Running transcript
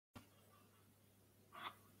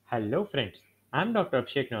Hello friends, I'm Dr.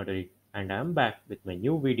 Abhishek and I'm back with my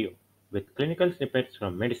new video with clinical snippets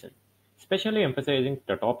from medicine, especially emphasizing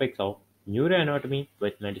the topics of neuroanatomy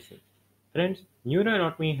with medicine. Friends,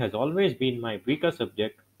 neuroanatomy has always been my weaker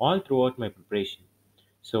subject all throughout my preparation.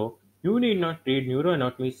 So you need not read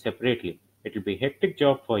neuroanatomy separately. It will be a hectic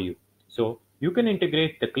job for you. So you can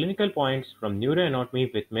integrate the clinical points from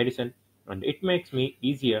neuroanatomy with medicine and it makes me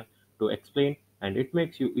easier to explain and it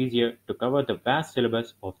makes you easier to cover the vast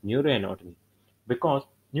syllabus of neuroanatomy. Because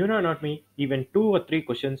neuroanatomy, even 2 or 3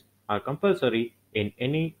 questions are compulsory in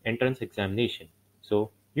any entrance examination. So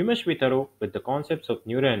you must be thorough with the concepts of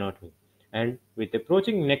neuroanatomy. And with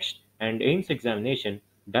approaching next and AIMS examination,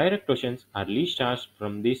 direct questions are least asked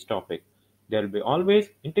from this topic. There will be always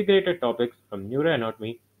integrated topics from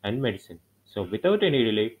neuroanatomy and medicine. So without any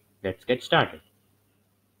delay, let's get started.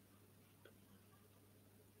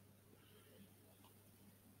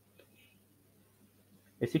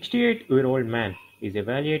 A 68-year-old man is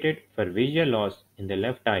evaluated for visual loss in the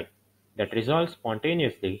left eye that resolves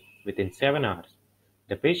spontaneously within 7 hours.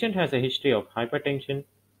 The patient has a history of hypertension,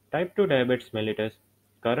 type 2 diabetes mellitus,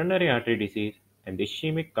 coronary artery disease, and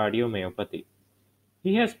ischemic cardiomyopathy.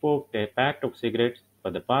 He has smoked a pack of cigarettes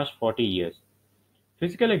for the past 40 years.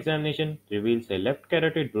 Physical examination reveals a left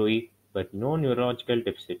carotid bruit but no neurological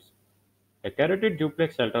deficits. A carotid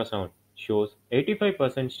duplex ultrasound shows 85%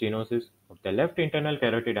 stenosis of the left internal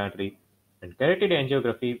carotid artery and carotid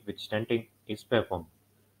angiography with stenting is performed.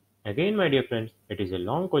 Again, my dear friends, it is a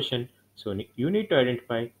long question, so you need to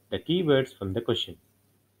identify the key words from the question.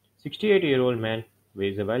 68-year-old man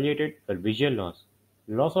was evaluated for visual loss.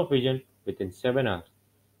 Loss of vision within 7 hours.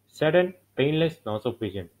 Sudden, painless loss of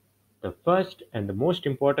vision. The first and the most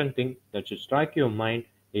important thing that should strike your mind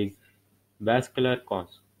is vascular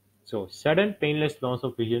cause. So, sudden painless loss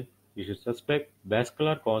of vision, you should suspect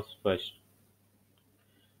vascular cause first.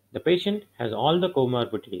 The patient has all the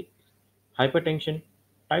comorbidities: hypertension,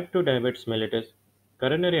 type 2 diabetes mellitus,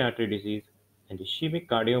 coronary artery disease, and ischemic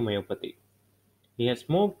cardiomyopathy. He has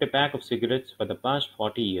smoked a pack of cigarettes for the past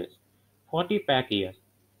 40 years. 40 pack years.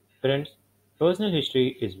 Friends, personal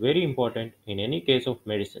history is very important in any case of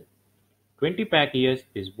medicine. 20 pack years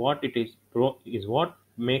is what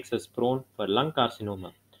makes us prone for lung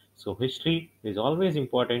carcinoma. So history is always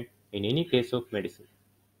important in any case of medicine.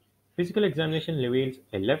 Physical examination reveals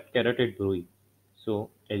a left carotid bruit. So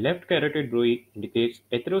a left carotid bruit indicates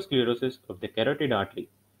atherosclerosis of the carotid artery.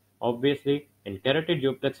 Obviously, in carotid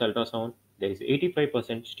duplex ultrasound, there is 85%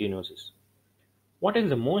 stenosis. What is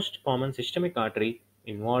the most common systemic artery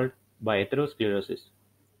involved by atherosclerosis?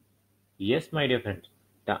 Yes, my dear friends,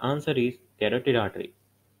 the answer is carotid artery.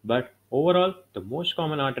 But overall, the most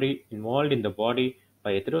common artery involved in the body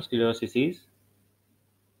by atherosclerosis is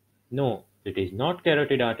no, it is not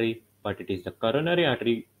carotid artery, but it is the coronary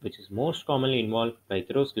artery which is most commonly involved by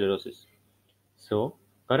atherosclerosis. So,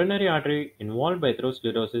 coronary artery involved by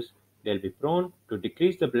atherosclerosis, they will be prone to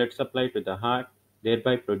decrease the blood supply to the heart,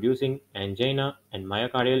 thereby producing angina and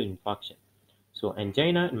myocardial infarction. So,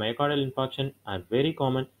 angina and myocardial infarction are very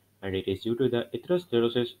common and it is due to the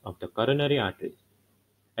atherosclerosis of the coronary arteries.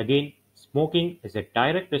 Again, smoking is a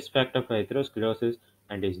direct risk factor for atherosclerosis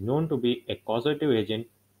and is known to be a causative agent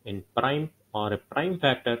in prime or a prime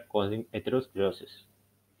factor causing atherosclerosis.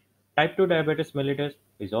 Type 2 diabetes mellitus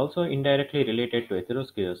is also indirectly related to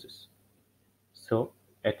atherosclerosis. So,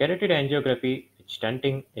 a carotid angiography with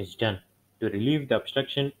stenting is done to relieve the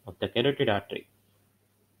obstruction of the carotid artery.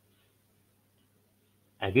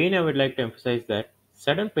 Again, I would like to emphasize that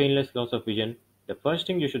sudden painless loss of vision, the first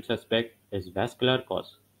thing you should suspect is vascular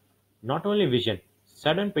cause. Not only vision,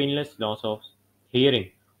 sudden painless loss of hearing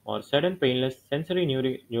or sudden painless sensory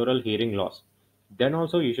neural hearing loss. Then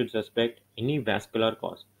also you should suspect any vascular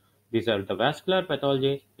cause. These are the vascular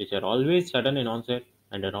pathologies which are always sudden in onset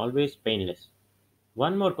and are always painless.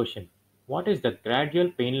 One more question. What is the gradual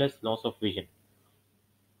painless loss of vision?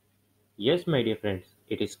 Yes, my dear friends,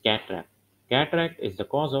 it is cataract. Cataract is the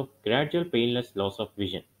cause of gradual painless loss of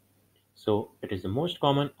vision. So, it is the most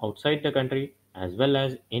common outside the country as well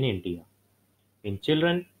as in India. In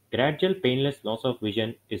children, gradual painless loss of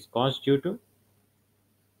vision is caused due to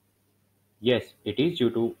yes, it is due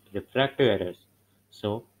to refractive errors.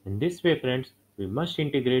 So, in this way, friends, we must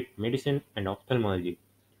integrate medicine and ophthalmology.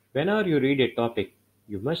 Whenever you read a topic,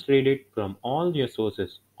 you must read it from all your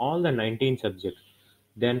sources, all the 19 subjects.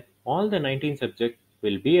 Then, all the 19 subjects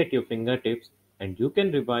will be at your fingertips and you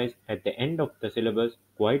can revise at the end of the syllabus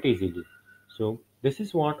quite easily. So, this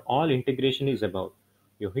is what all integration is about.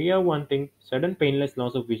 You hear one thing, sudden painless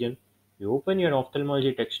loss of vision, you open your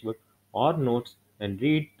ophthalmology textbook or notes and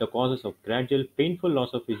read the causes of gradual painful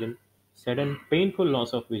loss of vision. sudden painful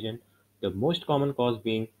loss of vision, the most common cause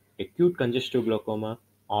being acute congestive glaucoma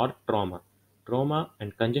or trauma. Trauma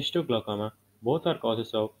and congestive glaucoma both are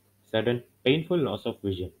causes of sudden painful loss of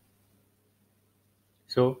vision.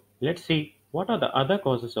 So let's see what are the other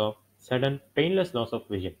causes of sudden painless loss of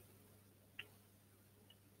vision.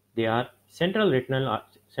 They are central retinal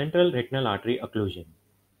artery occlusion.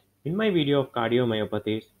 In my video of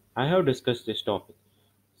cardiomyopathies, I have discussed this topic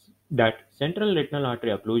that central retinal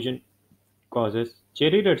artery occlusion causes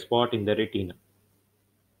cherry red spot in the retina.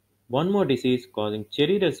 One more disease causing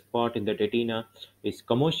cherry red spot in the retina is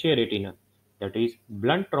commercial retina, that is,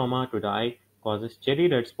 blunt trauma to the eye causes cherry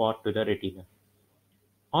red spot to the retina.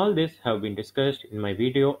 All this have been discussed in my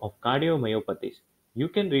video of cardiomyopathies. You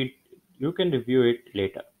can review it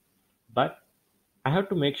later. But I have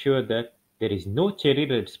to make sure that there is no cherry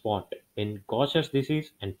red spot in Gaucher's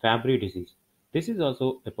disease and Fabry disease. This is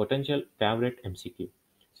also a potential favorite MCQ.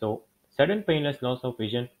 So, sudden painless loss of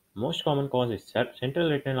vision, most common cause is central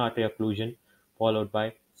retinal artery occlusion, followed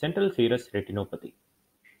by central serous retinopathy.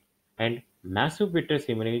 And massive vitreous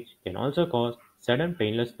hemorrhage can also cause sudden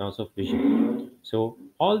painless loss of vision. So,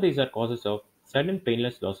 all these are causes of sudden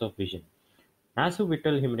painless loss of vision. Massive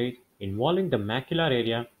vitreal hemorrhage involving the macular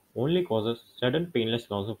area only causes sudden painless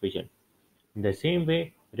loss of vision. In the same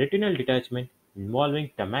way, retinal detachment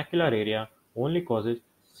involving the macular area only causes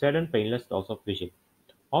sudden painless loss of vision.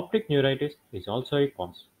 Optic neuritis is also a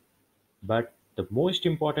cause, but the most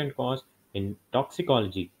important cause in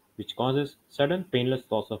toxicology which causes sudden painless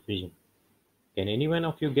loss of vision. Can any one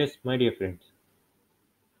of you guess, my dear friends?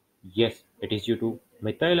 Yes, it is due to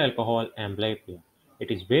methyl alcohol amblyopia.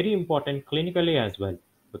 It is very important clinically as well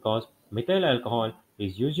because methyl alcohol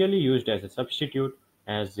is usually used as a substitute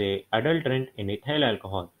as a adulterant in ethyl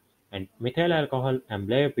alcohol, and methyl alcohol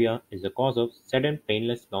amblyopia is the cause of sudden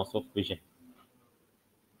painless loss of vision.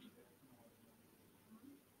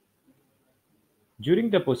 During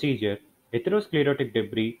the procedure, atherosclerotic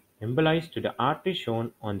debris embolized to the artery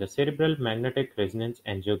shown on the cerebral magnetic resonance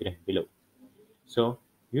angiogram below. So,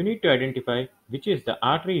 you need to identify which is the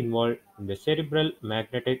artery involved in the cerebral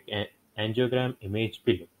magnetic angiogram image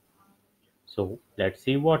below. So, let's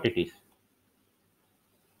see what it is.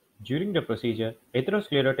 During the procedure,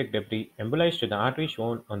 atherosclerotic debris embolized to the artery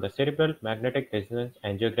shown on the cerebral magnetic resonance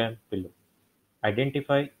angiogram below.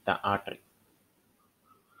 Identify the artery.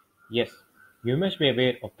 Yes, you must be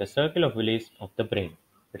aware of the circle of Willis of the brain.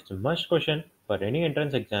 It's a must question for any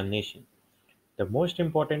entrance examination. The most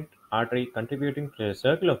important artery contributing to the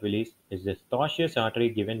circle of Willis is the pseudococcus artery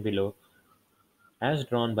given below as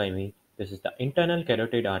drawn by me. This is the internal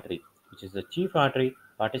carotid artery, which is the chief artery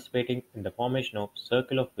participating in the formation of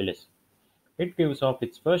circle of Willis. It gives off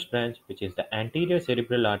its first branch, which is the anterior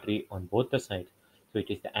cerebral artery on both the sides. So it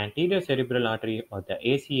is the anterior cerebral artery or the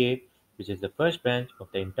ACA, which is the first branch of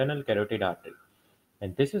the internal carotid artery.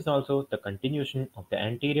 And this is also the continuation of the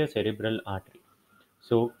anterior cerebral artery.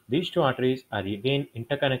 So these two arteries are again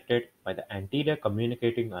interconnected by the anterior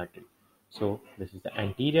communicating artery. So this is the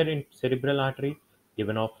anterior cerebral artery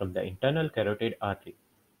given off from the internal carotid artery.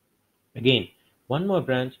 Again, one more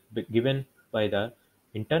branch given by the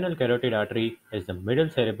internal carotid artery is the middle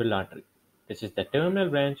cerebral artery. This is the terminal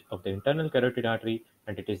branch of the internal carotid artery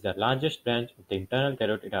and it is the largest branch of the internal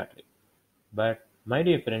carotid artery. But my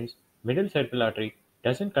dear friends, middle cerebral artery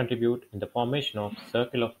doesn't contribute in the formation of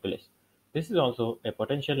circle of Willis. This is also a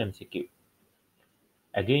potential MCQ.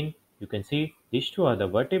 Again, you can see these two are the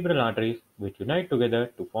vertebral arteries which unite together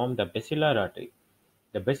to form the basilar artery.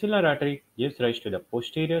 The basilar artery gives rise to the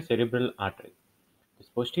posterior cerebral artery. This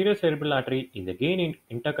posterior cerebral artery is again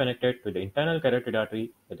interconnected to the internal carotid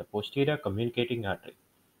artery with the posterior communicating artery.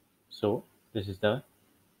 So, this is the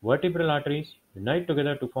vertebral arteries unite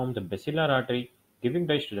together to form the basilar artery, giving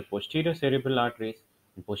rise to the posterior cerebral arteries,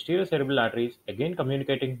 and posterior cerebral arteries again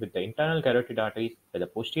communicating with the internal carotid arteries with the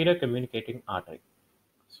posterior communicating artery.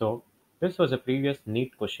 So, this was a previous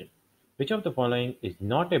NEET question. Which of the following is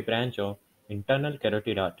not a branch of internal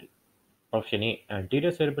carotid artery? Option A,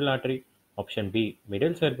 anterior cerebral artery. Option B,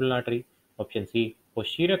 middle cerebral artery. Option C,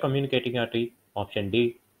 posterior communicating artery. Option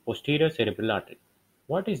D, posterior cerebral artery.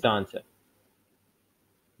 What is the answer?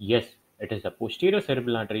 Yes, it is the posterior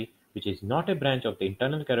cerebral artery, which is not a branch of the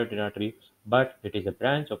internal carotid artery, but it is a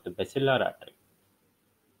branch of the basilar artery.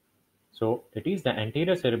 So, it is the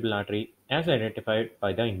anterior cerebral artery as identified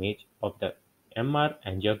by the image of the MR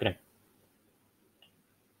angiogram.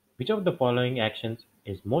 Which of the following actions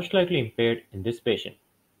is most likely impaired in this patient?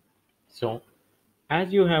 So,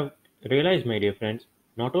 as you have realized, my dear friends,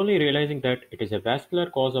 not only realizing that it is a vascular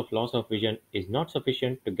cause of loss of vision is not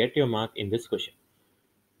sufficient to get your mark in this question.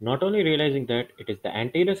 Not only realizing that it is the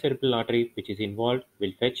anterior cerebral artery which is involved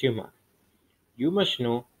will fetch you mark. You must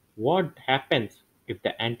know what happens if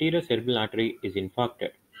the anterior cerebral artery is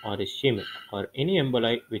infarcted or ischemic or any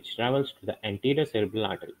emboli which travels to the anterior cerebral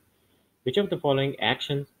artery. Which of the following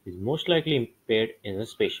actions is most likely impaired in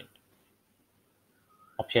this patient?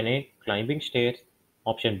 Option A, climbing stairs.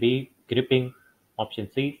 Option B, gripping.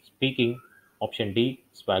 Option C, speaking. Option D,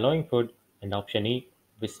 swallowing food. And option E,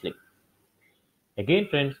 whistling. Again,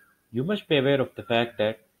 friends, you must be aware of the fact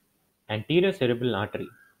that anterior cerebral artery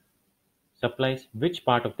supplies which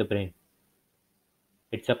part of the brain?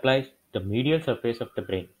 It supplies the medial surface of the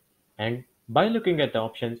brain. And by looking at the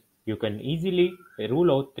options, you can easily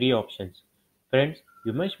rule out three options. Friends,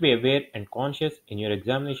 you must be aware and conscious in your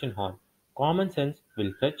examination hall. Common sense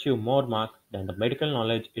will fetch you more marks than the medical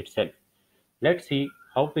knowledge itself. Let's see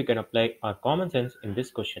how we can apply our common sense in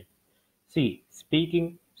this question. See,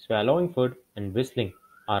 speaking, swallowing food, and whistling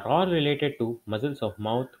are all related to muscles of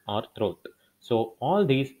mouth or throat. So all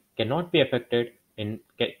these cannot be affected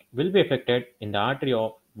will be affected in the artery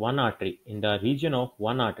of one artery in the region of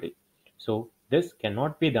one artery. So this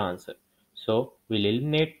cannot be the answer. So we'll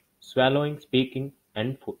eliminate swallowing, speaking,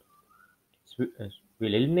 and food.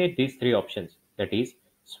 We'll eliminate these three options, that is,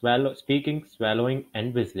 speaking, swallowing,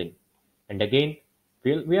 and whistling. And again,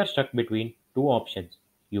 we are stuck between two options.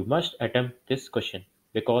 You must attempt this question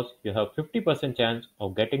because you have 50% chance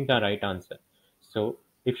of getting the right answer. So,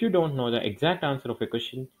 if you don't know the exact answer of a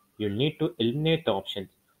question, you'll need to eliminate the options.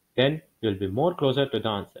 Then you'll be more closer to the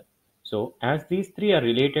answer. So, as these three are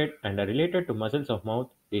related and are related to muscles of mouth,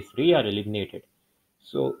 these three are eliminated.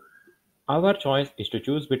 So, our choice is to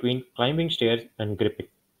choose between climbing stairs and gripping.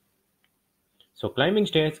 So climbing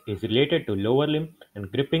stairs is related to lower limb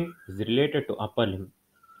and gripping is related to upper limb.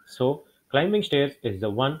 So climbing stairs is the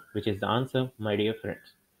one which is the answer, my dear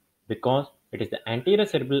friends, because it is the anterior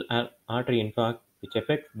cerebral artery infarct which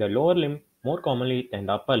affects the lower limb more commonly than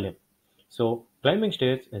the upper limb. So climbing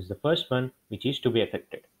stairs is the first one which is to be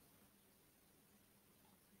affected.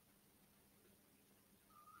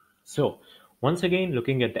 So once again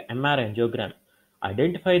looking at the MR angiogram,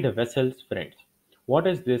 identify the vessels, friends. What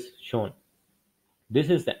is this shown? This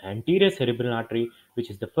is the anterior cerebral artery, which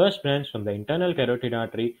is the first branch from the internal carotid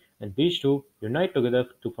artery, and these two unite together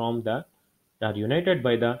to form they are united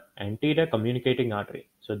by the anterior communicating artery.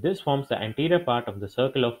 So this forms the anterior part of the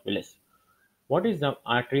circle of Willis. What is the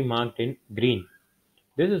artery marked in green?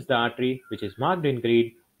 This is the artery which is marked in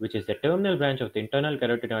green, which is the terminal branch of the internal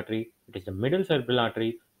carotid artery. It is the middle cerebral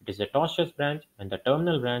artery. It is the tortuous branch and the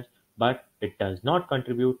terminal branch, but it does not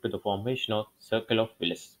contribute to the formation of circle of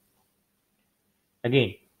Willis.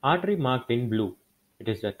 Again, artery marked in blue. It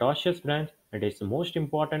is the tortuous branch. It is the most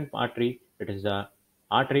important artery. It is the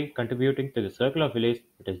artery contributing to the circle of Willis.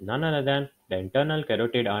 It is none other than the internal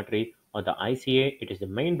carotid artery or the ICA. It is the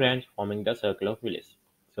main branch forming the circle of Willis.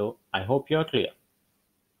 So I hope you are clear.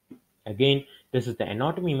 Again, this is the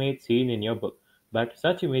anatomy image seen in your book, but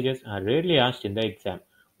such images are rarely asked in the exam.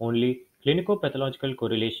 Only clinico-pathological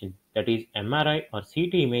correlation, that is MRI or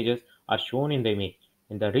CT images, are shown in the image.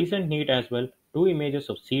 In the recent NEET as well, two images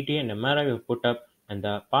of CT and MRI were put up and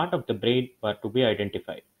the part of the brain were to be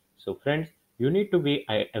identified. So friends, you need to be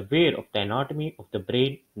aware of the anatomy of the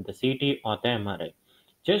brain in the CT or the MRI.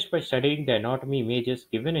 Just by studying the anatomy images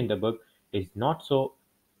given in the book is not so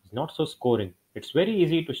scoring. It's very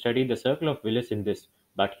easy to study the circle of Willis in this,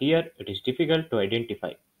 but here it is difficult to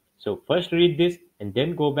identify. So first read this and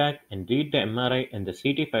then go back and read the MRI and the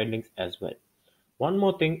CT findings as well. One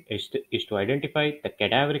more thing is to identify the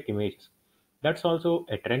cadaveric images. That's also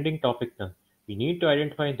a trending topic now. We need to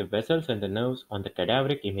identify the vessels and the nerves on the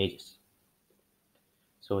cadaveric images.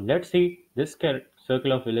 So let's see this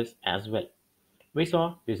circle of Willis as well. We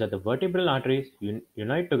saw these are the vertebral arteries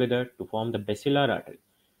unite together to form the basilar artery.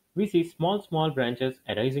 We see small branches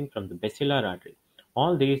arising from the basilar artery.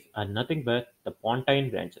 All these are nothing but the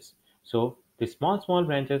pontine branches. So the small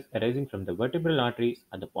branches arising from the vertebral arteries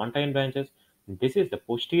are the pontine branches. This is the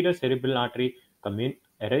posterior cerebral artery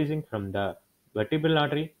arising from the vertebral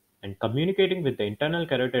artery and communicating with the internal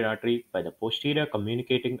carotid artery by the posterior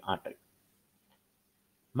communicating artery.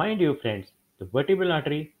 Mind you, friends, the vertebral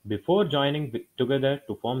artery, before joining together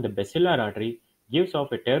to form the basilar artery, gives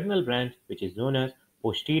off a terminal branch which is known as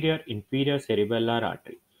posterior inferior cerebellar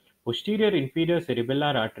artery. Posterior inferior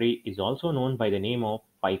cerebellar artery is also known by the name of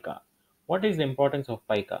pica. What is the importance of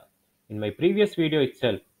pica? In my previous video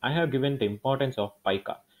itself, I have given the importance of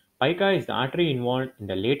pica. Pica is the artery involved in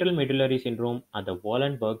the lateral medullary syndrome or the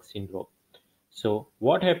Wallenberg syndrome. So,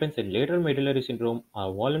 what happens in lateral medullary syndrome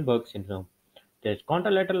or Wallenberg syndrome? There is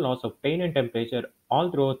contralateral loss of pain and temperature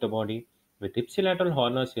all throughout the body. with ipsilateral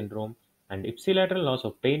Horner syndrome and ipsilateral loss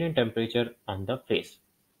of pain and temperature on the face.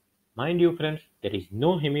 Mind you friends, there is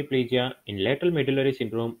no hemiplegia in lateral medullary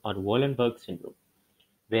syndrome or Wallenberg syndrome,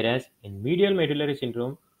 whereas in medial medullary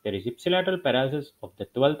syndrome, there is ipsilateral paralysis of the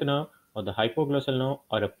 12th nerve or the hypoglossal nerve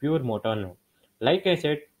or a pure motor nerve. Like I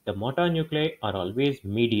said, the motor nuclei are always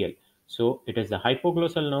medial. So it is the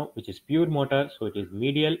hypoglossal nerve which is pure motor, so it is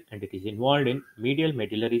medial and it is involved in medial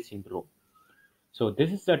medullary syndrome. So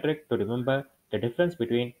this is the trick to remember the difference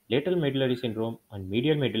between lateral medullary syndrome and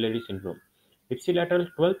medial medullary syndrome. Ipsilateral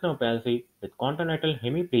 12th nerve palsy with congenital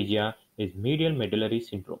hemiplegia is medial medullary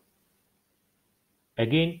syndrome.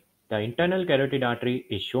 Again, the internal carotid artery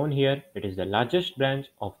is shown here. It is the largest branch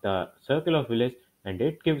of the circle of Willis and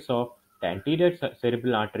it gives off the anterior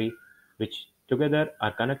cerebral artery, which together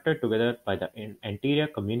are connected together by the anterior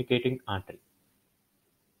communicating artery.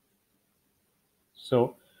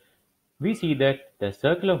 So we see that the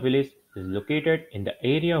circle of Willis is located in the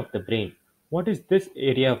area of the brain. What is this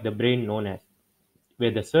area of the brain known as?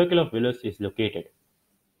 Where the circle of Willis is located.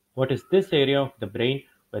 What is this area of the brain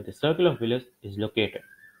where the circle of Willis is located?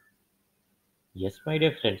 Yes, my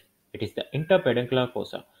dear friends, it is the interpeduncular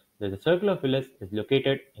fossa, where the circle of Willis is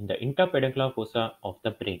located in the interpeduncular fossa of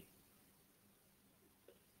the brain.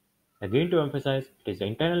 Again to emphasize, it is the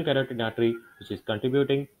internal carotid artery which is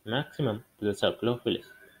contributing maximum to the circle of Willis.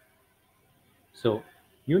 So,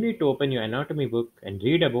 you need to open your anatomy book and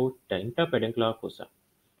read about the interpeduncular fossa.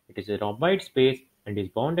 It is a rhomboid space and is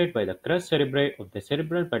bounded by the crus cerebri of the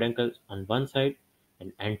cerebral peduncles on one side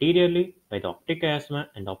and anteriorly by the optic chiasma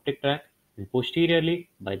and optic tract and posteriorly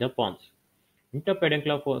by the pons.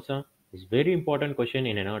 Interpeduncular fossa is very important question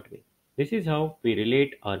in anatomy. This is how we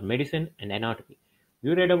relate our medicine and anatomy.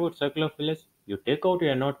 You read about circle of Willis, you take out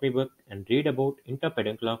your anatomy book and read about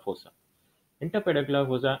interpeduncular fossa. Interpeduncular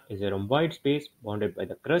fossa is a rhomboid space bounded by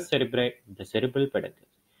the crus cerebri of the cerebral peduncles.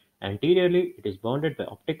 Anteriorly, it is bounded by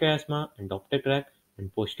optic chiasma and optic tract,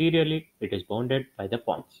 and posteriorly, it is bounded by the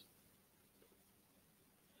pons.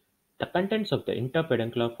 The contents of the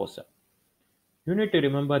interpeduncular fossa. You need to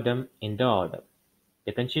remember them in the order.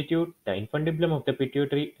 They constitute the infundibulum of the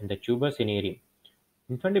pituitary and the tuber cinereum.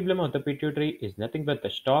 Infundibulum of the pituitary is nothing but the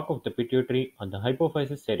stalk of the pituitary on the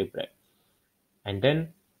hypophysis cerebri. And then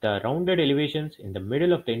the rounded elevations in the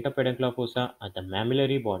middle of the interpeduncular fossa are the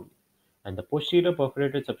mammillary body. And the posterior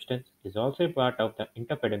perforated substance is also a part of the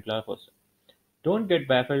interpeduncular fossa. Don't get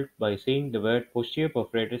baffled by seeing the word posterior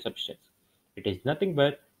perforated substance. It is nothing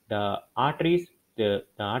but the arteries, the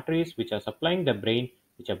arteries which are supplying the brain,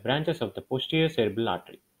 which are branches of the posterior cerebral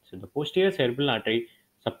artery. So the posterior cerebral artery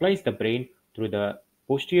supplies the brain through the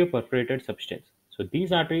posterior perforated substance. So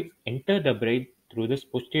these arteries enter the brain through this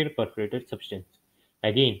posterior perforated substance.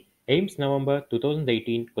 Again, AIMS November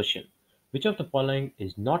 2018 question. Which of the following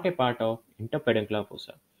is not a part of interpeduncular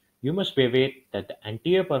fossa? You must be aware that the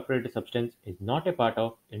anterior perforated substance is not a part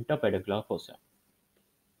of interpeduncular fossa.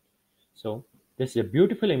 So, this is a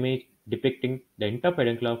beautiful image depicting the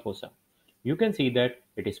interpeduncular fossa. You can see that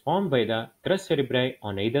it is formed by the crus cerebri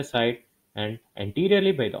on either side and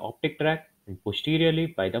anteriorly by the optic tract and posteriorly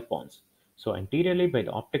by the pons. So, anteriorly by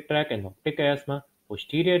the optic tract and optic chiasma,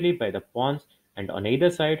 posteriorly by the pons, and on either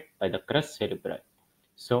side by the crus cerebri.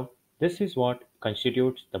 So, this is what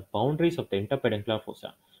constitutes the boundaries of the interpeduncular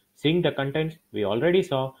fossa. Seeing the contents, we already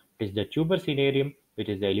saw it is the tuber cinereum, which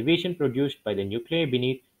is the elevation produced by the nuclei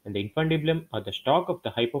beneath, and the infundibulum or the stalk of the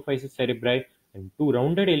hypophysis cerebri, and two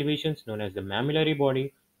rounded elevations known as the mammillary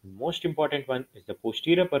body. The most important one is the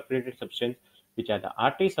posterior perforated substance, which are the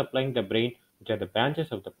arteries supplying the brain, which are the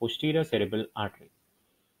branches of the posterior cerebral artery.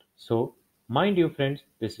 So, mind you friends,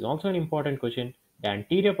 this is also an important question. The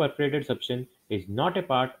anterior perforated substance is not a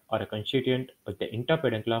part or a constituent of the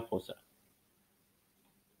interpeduncular fossa.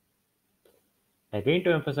 Again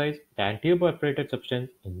to emphasize, the anterior perforated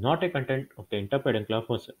substance is not a content of the interpeduncular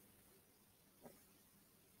fossa.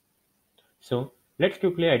 So, let's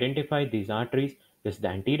quickly identify these arteries. This is the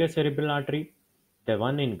anterior cerebral artery, the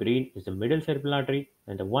one in green is the middle cerebral artery,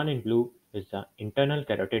 and the one in blue is the internal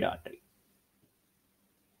carotid artery.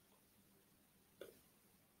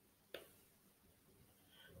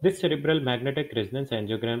 This cerebral magnetic resonance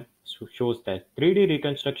angiogram shows the 3D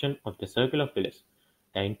reconstruction of the circle of Willis.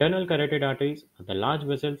 The internal carotid arteries are the large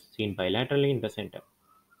vessels seen bilaterally in the center.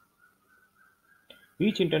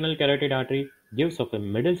 Each internal carotid artery gives off a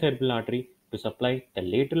middle cerebral artery to supply the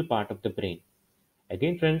lateral part of the brain.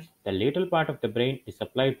 Again friends, the lateral part of the brain is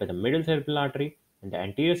supplied by the middle cerebral artery and the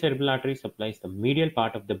anterior cerebral artery supplies the medial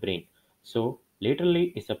part of the brain. So,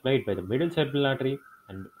 laterally is supplied by the middle cerebral artery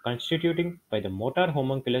and constituting by the motor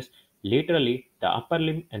homunculus laterally, the upper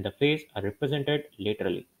limb and the face are represented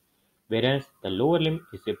laterally. whereas the lower limb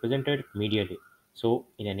is represented medially. So,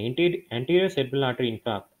 in an anterior cerebral artery, in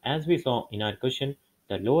fact, as we saw in our question,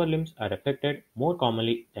 the lower limbs are affected more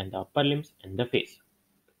commonly than the upper limbs and the face.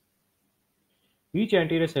 Each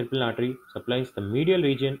anterior cerebral artery supplies the medial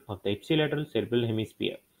region of the ipsilateral cerebral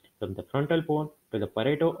hemisphere, from the frontal bone to the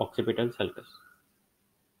parieto-occipital sulcus.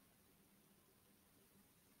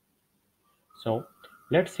 So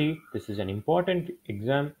let's see, this is an important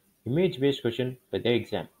exam image-based question for the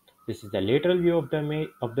exam. This is the lateral view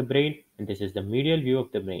of the brain, and this is the medial view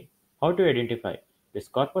of the brain. How to identify? This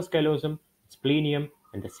corpus callosum, splenium,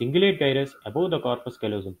 and the cingulate gyrus above the corpus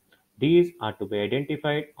callosum. These are to be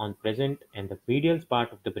identified on present and the medial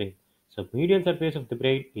part of the brain. So medial surface of the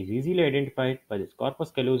brain is easily identified by this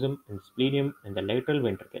corpus callosum and splenium and the lateral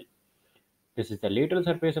ventricle. This is the lateral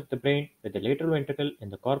surface of the brain where the lateral ventricle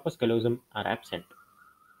and the corpus callosum are absent.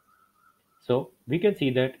 So we can see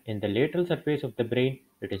that in the lateral surface of the brain,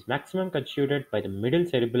 it is maximum constituted by the middle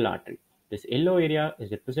cerebral artery. This yellow area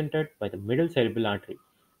is represented by the middle cerebral artery,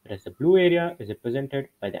 whereas the blue area is represented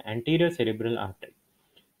by the anterior cerebral artery.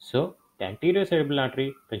 So the anterior cerebral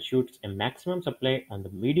artery constitutes a maximum supply on the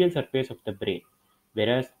medial surface of the brain,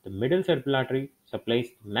 whereas the middle cerebral artery supplies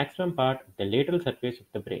the maximum part of the lateral surface of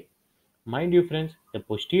the brain. Mind you friends, the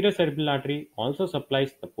posterior cerebral artery also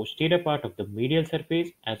supplies the posterior part of the medial surface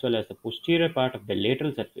as well as the posterior part of the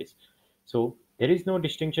lateral surface. So there is no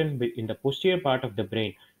distinction in the posterior part of the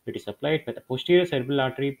brain. It is supplied by the posterior cerebral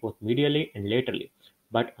artery both medially and laterally.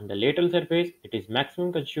 But on the lateral surface, it is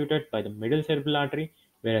maximum constituted by the middle cerebral artery,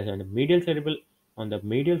 whereas on the medial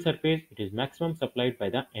surface, it is maximum supplied by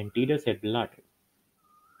the anterior cerebral artery.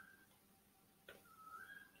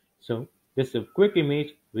 So this is a quick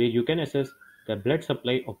image where you can assess the blood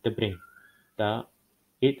supply of the brain. The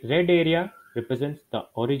red area represents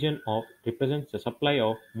the supply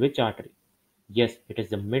of which artery? Yes, it is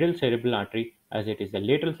the middle cerebral artery as it is the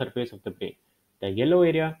lateral surface of the brain. The yellow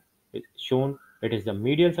area is shown it is the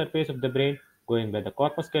medial surface of the brain going by the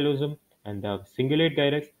corpus callosum and the cingulate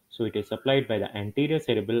gyrus, so it is supplied by the anterior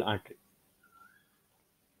cerebral artery.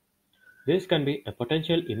 This can be a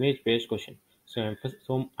potential image-based question, so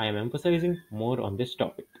I am emphasizing more on this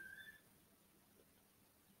topic.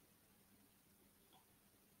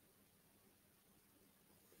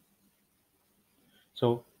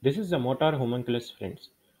 So this is the motor homunculus, friends.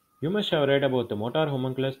 You must have read about the motor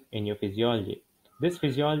homunculus in your physiology. This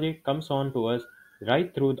physiology comes on to us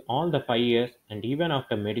right through all the 5 years and even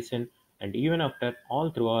after medicine and even after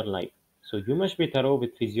all through our life. So you must be thorough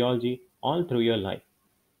with physiology all through your life.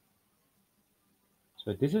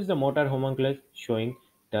 So this is the motor homunculus showing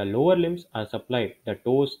the lower limbs are supplied. The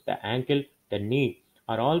toes, the ankle, the knee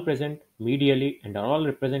are all present medially and are all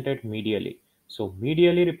represented medially. So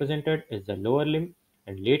medially represented is the lower limb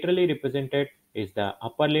and laterally represented is the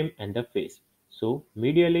upper limb and the face. So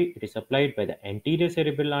medially it is supplied by the anterior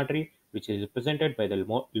cerebral artery which is represented by the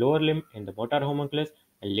lower limb in the motor homunculus,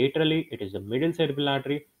 and laterally it is the middle cerebral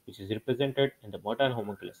artery which is represented in the motor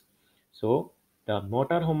homunculus. So the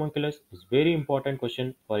motor homunculus is very important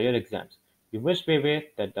question for your exams. You must be aware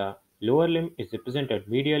that the lower limb is represented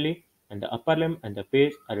medially and the upper limb and the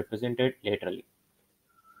face are represented laterally.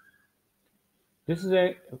 This is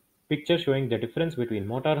a picture showing the difference between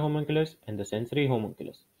motor homunculus and the sensory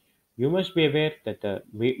homunculus. You must be aware that the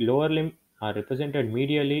lower limb are represented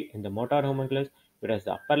medially in the motor homunculus, whereas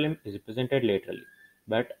the upper limb is represented laterally.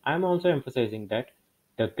 But I am also emphasizing that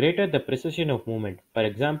the greater the precision of movement, for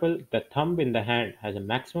example, the thumb in the hand has a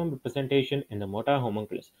maximum representation in the motor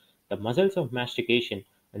homunculus. The muscles of mastication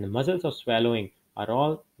and the muscles of swallowing are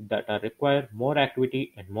all that are require more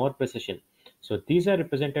activity and more precision. So these are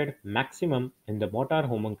represented maximum in the motor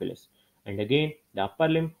homunculus. And again, the upper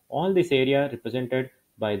limb, all this area represented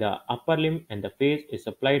by the upper limb and the face is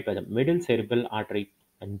supplied by the middle cerebral artery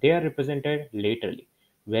and they are represented laterally.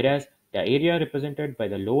 Whereas the area represented by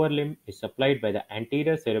the lower limb is supplied by the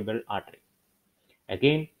anterior cerebral artery.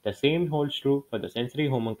 Again, the same holds true for the sensory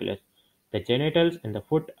homunculus. The genitals and the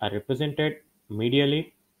foot are represented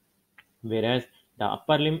medially, whereas the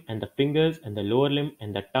upper limb and the fingers and the lower limb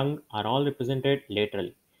and the tongue are all represented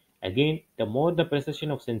laterally. Again, the more the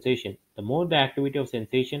precision of sensation, the more the activity of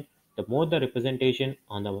sensation, the more the representation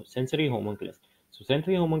on the sensory homunculus. So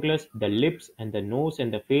sensory homunculus, the lips and the nose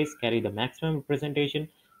and the face carry the maximum representation,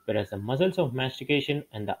 whereas the muscles of mastication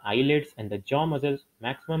and the eyelids and the jaw muscles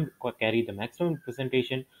carry the maximum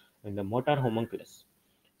representation in the motor homunculus.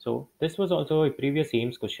 So this was also a previous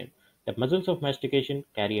AIMS question. The muscles of mastication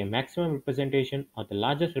carry a maximum representation or the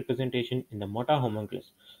largest representation in the motor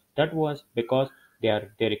homunculus. That was because they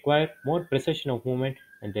require more precision of movement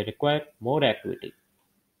and they require more activity.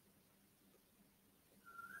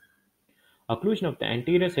 Occlusion of the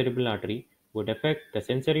anterior cerebral artery would affect the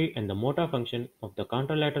sensory and the motor function of the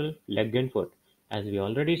contralateral leg and foot. As we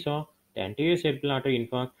already saw, the anterior cerebral artery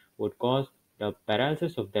infarct would cause the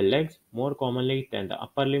paralysis of the legs more commonly than the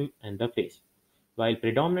upper limb and the face, while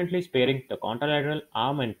predominantly sparing the contralateral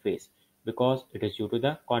arm and face because it is due to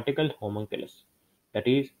the cortical homunculus, that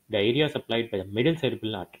is, the area supplied by the middle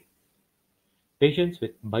cerebral artery. Patients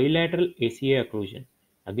with bilateral ACA occlusion.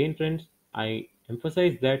 Again, friends, I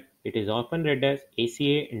emphasize that it is often read as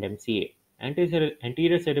ACA and MCA,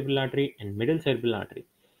 anterior cerebral artery and middle cerebral artery.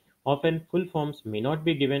 Often, full forms may not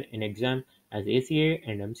be given in exam as ACA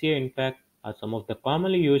and MCA in fact are some of the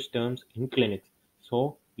commonly used terms in clinics,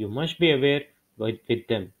 so you must be aware with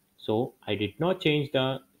them. So, I did not change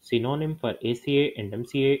the synonym for ACA and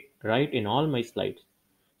MCA right in all my slides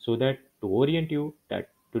so that to orient you that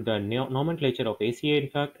to the nomenclature of ACA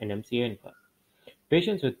infarct and MCA infarct.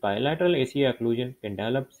 Patients with bilateral ACA occlusion can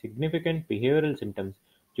develop significant behavioral symptoms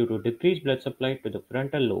due to decreased blood supply to the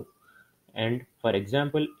frontal lobe and, for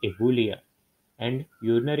example, ebulia and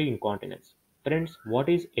urinary incontinence. Friends, what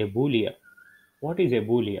is ebulia? What is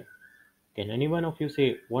ebulia? Can anyone of you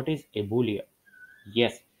say what is ebulia?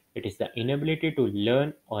 Yes, it is the inability to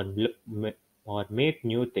learn or make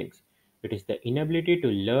new things. It is the inability to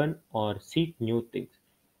learn or seek new things.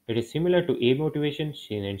 It is similar to amotivation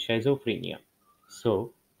seen in schizophrenia.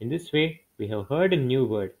 So, in this way, we have heard a new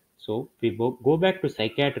word. So, we go back to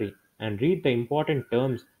psychiatry and read the important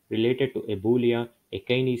terms related to ebulia,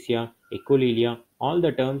 echinacea, echolalia, all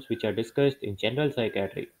the terms which are discussed in general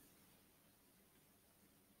psychiatry.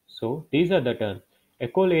 So these are the terms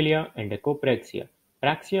echolalia and echopraxia.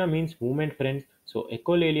 Praxia means movement, friends. So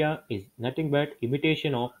echolalia is nothing but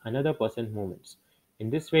imitation of another person's movements. In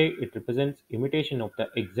this way, it represents imitation of the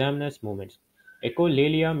examiner's movements.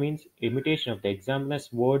 Echolalia means imitation of the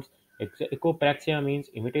examiner's words. Echopraxia means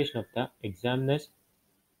imitation of the examiner's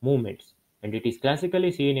movements, and it is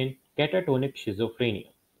classically seen in catatonic schizophrenia.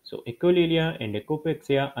 So echolalia and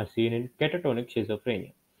echopraxia are seen in catatonic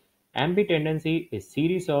schizophrenia. Ambitendency is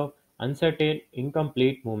series of uncertain,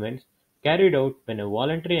 incomplete movements carried out when a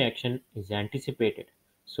voluntary action is anticipated.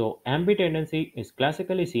 So ambitendency is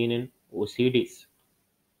classically seen in OCDs.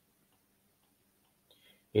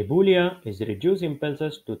 Ebulia is reduced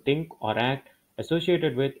impulses to think or act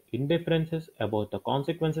associated with indifferences about the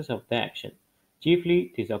consequences of the action.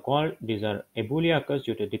 Chiefly, these are ebulia occurs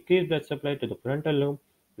due to decreased blood supply to the frontal lobe,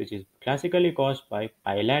 which is classically caused by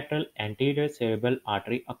bilateral anterior cerebral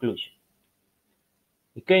artery occlusion.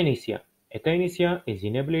 Echinacea. Echinacea is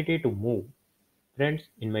inability to move. Friends,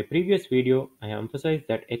 in my previous video, I emphasized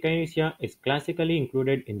that echinacea is classically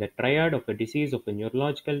included in the triad of a disease of a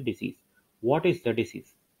neurological disease. What is the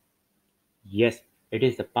disease? Yes, it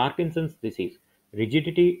is the Parkinson's disease.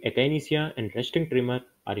 Rigidity, echinacea, and resting tremor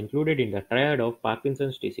are included in the triad of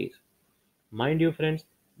Parkinson's disease. Mind you, friends,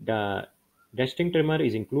 the resting tremor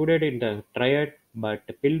is included in the triad, but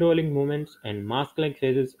pill rolling movements and mask like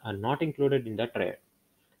phases are not included in the triad.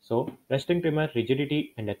 So, resting tremor,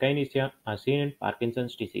 rigidity, and echinacea are seen in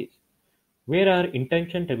Parkinson's disease. Where are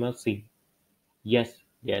intention tremors seen? Yes,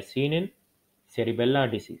 they are seen in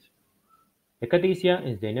cerebellar disease. Akathisia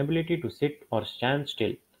is the inability to sit or stand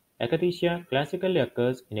still. Akathisia classically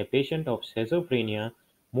occurs in a patient of schizophrenia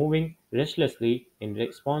moving restlessly in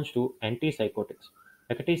response to antipsychotics.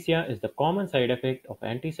 Akathisia is the common side effect of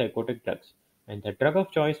antipsychotic drugs, and the drug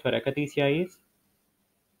of choice for akathisia is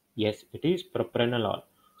yes, it is propranolol.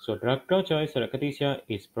 So drug of choice for akathisia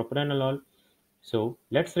is propranolol. So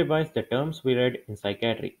let's revise the terms we read in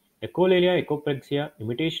psychiatry. Echolalia, echopraxia,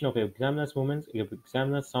 imitation of examiner's movements,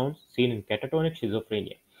 examiner's sounds, seen in catatonic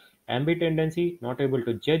schizophrenia. Ambitendency, not able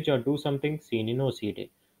to judge or do something, seen in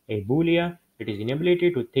OCD. Ebulia, it is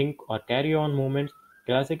inability to think or carry on movements,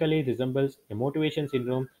 classically resembles emotivation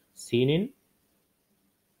syndrome, seen in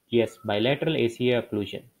yes, bilateral ACA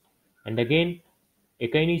occlusion. And again,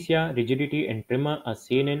 echinacea, rigidity, and tremor are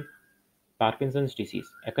seen in Parkinson's disease,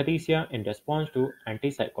 akathisia in response to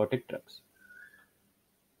antipsychotic drugs.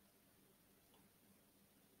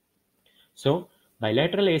 So,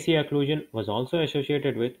 bilateral ACA occlusion was also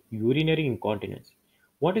associated with urinary incontinence.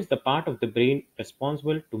 What is the part of the brain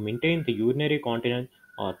responsible to maintain the urinary continence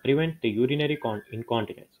or prevent the urinary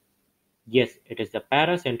incontinence? Yes, it is the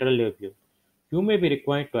paracentral lobule. You may be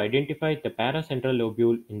required to identify the paracentral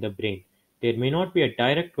lobule in the brain. There may not be a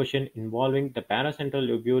direct question involving the paracentral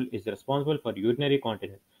lobule is responsible for urinary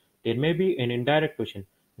continence. There may be an indirect question.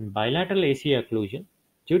 In bilateral ACA occlusion,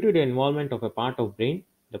 due to the involvement of a part of brain,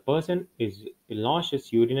 the person is lost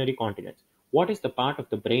his urinary continence. What is the part of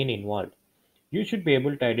the brain involved? You should be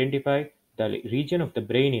able to identify the region of the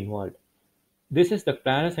brain involved. This is the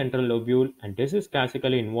paracentral lobule, and this is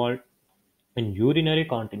classically involved in urinary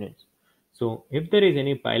continence. So, if there is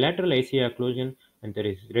any bilateral ACI occlusion and there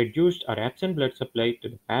is reduced or absent blood supply to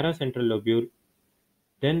the paracentral lobule,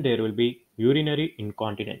 then there will be urinary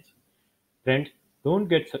incontinence. Friends, don't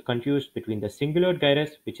get confused between the cingulate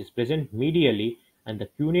gyrus, which is present medially, and the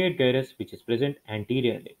cuneate gyrus, which is present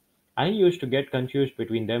anteriorly. I used to get confused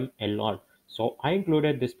between them a lot, so I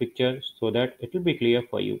included this picture so that it will be clear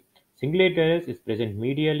for you. Cingulate gyrus is present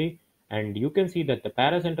medially, and you can see that the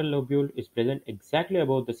paracentral lobule is present exactly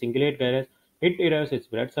above the cingulate gyrus. It derives its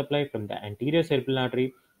blood supply from the anterior cerebral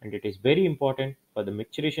artery, and it is very important for the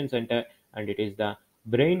micturition center, and it is the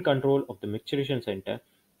brain control of the micturition center,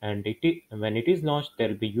 and when it is lost, there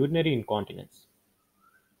will be urinary incontinence.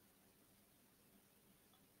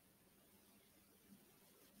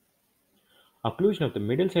 Occlusion of the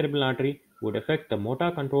middle cerebral artery would affect the motor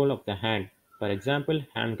control of the hand. For example,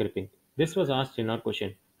 hand gripping. This was asked in our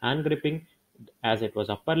question. Hand gripping, as it was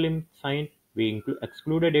upper limb sign, we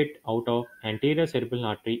excluded it out of anterior cerebral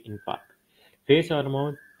artery infarct. Face or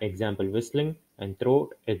mouth, example whistling, and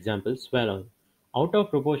throat, example swallowing. Out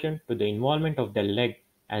of proportion to the involvement of the leg,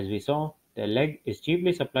 as we saw, the leg is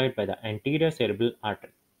chiefly supplied by the anterior cerebral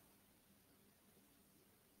artery.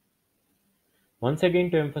 Once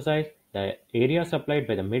again, to emphasize, the area supplied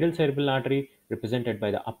by the middle cerebral artery represented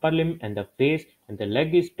by the upper limb and the face and the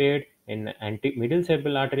leg is paired in middle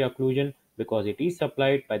cerebral artery occlusion because it is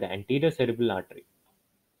supplied by the anterior cerebral artery.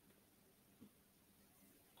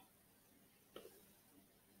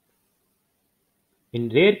 In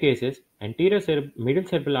rare cases, middle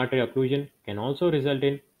cerebral artery occlusion can also result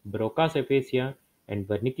in Broca's aphasia and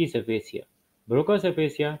Wernicke's aphasia. Broca's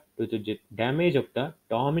aphasia due to the damage of the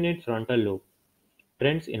dominant frontal lobe.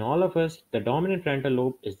 Friends, in all of us, the dominant frontal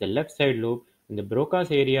lobe is the left side lobe, and the Broca's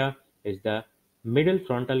area is the middle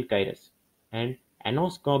frontal gyrus, and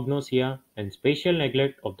anosognosia and spatial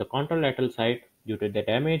neglect of the contralateral side due to the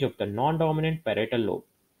damage of the non-dominant parietal lobe.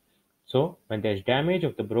 So, when there is damage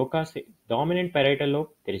of the Broca's dominant parietal lobe,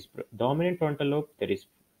 there is dominant frontal lobe, there is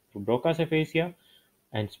Broca's aphasia,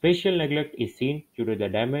 and spatial neglect is seen due to the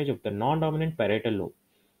damage of the non-dominant parietal lobe.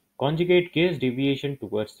 Conjugate gaze deviation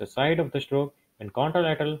towards the side of the stroke and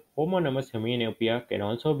contralateral homonymous hemianopia can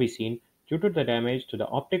also be seen due to the damage to the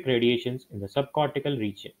optic radiations in the subcortical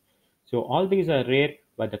region. So all these are rare,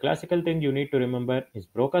 but the classical thing you need to remember is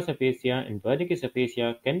Broca's aphasia and Wernicke's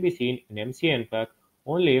aphasia can be seen in MCA infarct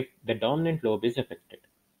only if the dominant lobe is affected.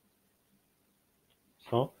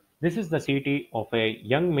 So this is the CT of a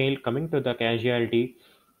young male coming to the casualty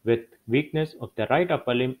with weakness of the right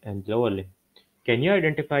upper limb and lower limb. Can you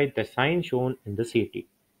identify the sign shown in the CT?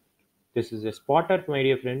 This is a spotter, my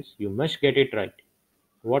dear friends. You must get it right.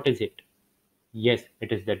 What is it? Yes,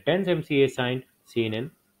 it is the dense MCA sign seen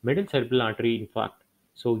in middle cerebral artery infarct.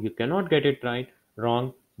 So you cannot get it right.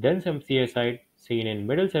 Wrong. Dense MCA sign seen in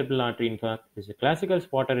middle cerebral artery infarct is a classical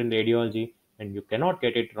spotter in radiology, and you cannot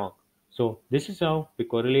get it wrong. So this is how we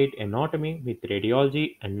correlate anatomy with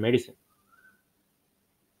radiology and medicine.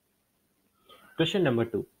 Question number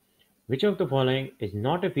 2. Which of the following is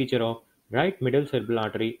not a feature of right middle cerebral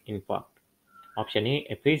artery infarct? Option A,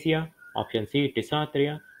 aphasia. Option C,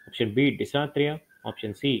 dysarthria. Option B, dysarthria.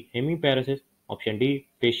 Option C, hemiparesis. Option D,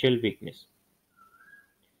 facial weakness.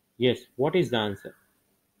 Yes, what is the answer?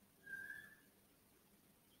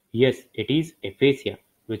 Yes, it is aphasia,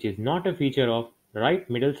 which is not a feature of right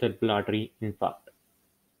middle cerebral artery infarct.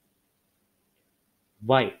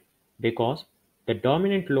 Why? Because the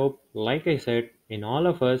dominant lobe, like I said, in all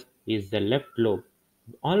of us is the left lobe.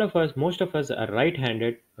 All of us, most of us are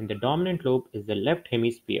right-handed, and the dominant lobe is the left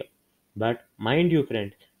hemisphere. But mind you,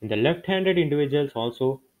 friend, in the left-handed individuals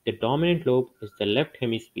also, the dominant lobe is the left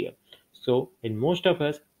hemisphere. So, in most of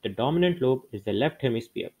us, the dominant lobe is the left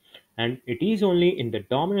hemisphere, and it is only in the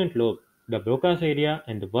dominant lobe the Broca's area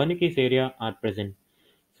and the Wernicke's area are present.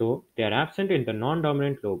 So, they are absent in the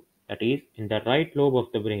non-dominant lobe, that is, in the right lobe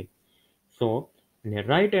of the brain. So, in a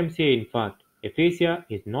right MCA infarct, aphasia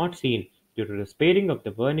is not seen due to the sparing of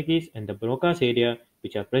the Wernicke's and the Broca's area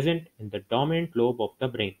which are present in the dominant lobe of the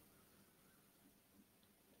brain.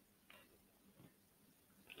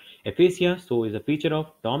 Aphasia so is a feature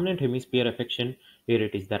of dominant hemisphere affection where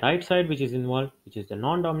it is the right side which is involved, which is the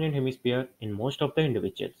non-dominant hemisphere in most of the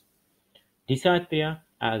individuals. Dysarthria,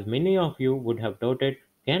 as many of you would have doubted,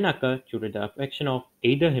 can occur due to the affection of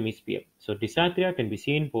either hemisphere. So dysarthria can be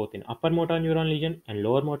seen both in upper motor neuron lesion and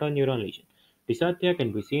lower motor neuron lesion. Dysarthria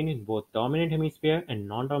can be seen in both dominant hemisphere and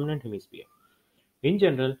non-dominant hemisphere. In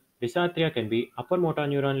general, dysarthria can be upper motor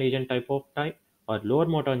neuron lesion type or lower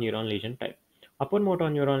motor neuron lesion type. Upper motor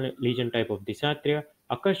neuron lesion type of dysarthria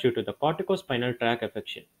occurs due to the corticospinal tract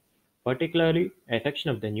affection, particularly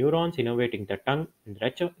affection of the neurons innervating the tongue and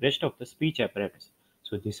the rest of the speech apparatus.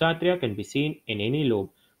 So dysarthria can be seen in any lobe,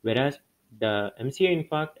 whereas the MCI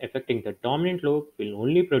infarct affecting the dominant lobe will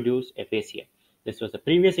only produce aphasia. This was a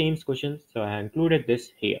previous AIMS question, so I included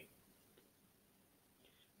this here.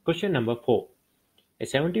 Question number 4. A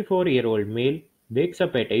 74-year-old male wakes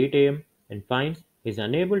up at 8 a.m. and finds he is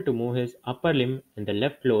unable to move his upper limb and the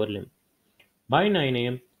left lower limb. By 9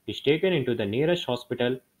 a.m., he is taken into the nearest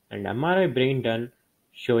hospital and MRI brain done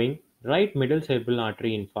showing right middle cerebral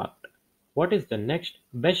artery infarct. What is the next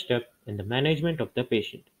best step in the management of the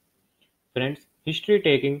patient? Friends, history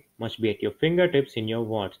taking must be at your fingertips in your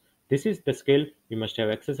wards. This is the skill you must have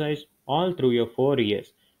exercised all through your 4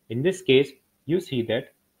 years. In this case, you see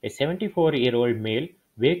that a 74-year-old male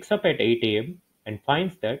wakes up at 8 a.m. and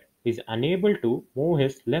finds that he is unable to move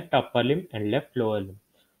his left upper limb and left lower limb.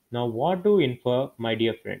 Now, what do you infer, my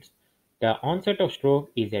dear friends? The onset of stroke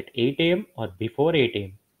is at 8 a.m. or before 8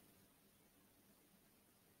 a.m.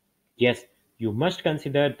 Yes, you must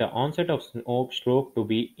consider the onset of stroke to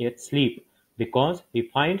be at sleep, because he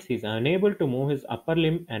finds he is unable to move his upper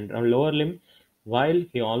limb and lower limb while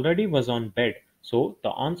he already was on bed. So the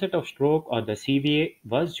onset of stroke or the CVA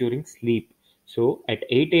was during sleep. So at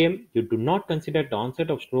 8 a.m. you do not consider the onset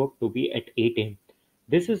of stroke to be at 8 a.m.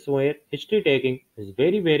 This is where history taking is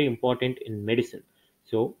very important in medicine.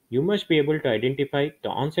 So you must be able to identify the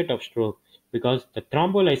onset of stroke, because the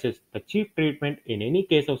thrombolysis, the chief treatment in any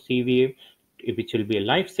case of CVA, which will be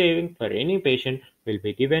life-saving for any patient, will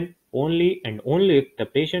be given only and only if the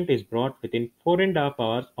patient is brought within 4.5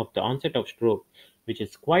 hours of the onset of stroke, which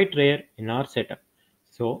is quite rare in our setup.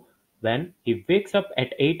 So when he wakes up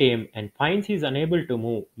at 8 a.m. and finds he is unable to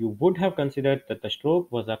move, you would have considered that the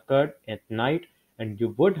stroke was occurred at night, and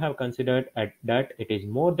you would have considered that it is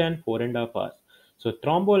more than 4.5 hours. So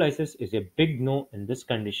thrombolysis is a big no in this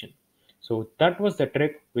condition. So that was the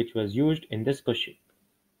trick which was used in this question.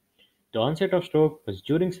 The onset of stroke was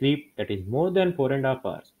during sleep, that is more than 4.5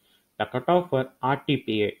 hours. The cutoff for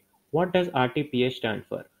RTPA. What does RTPA stand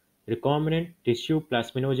for? Recombinant tissue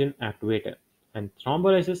plasminogen activator. And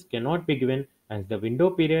thrombolysis cannot be given as the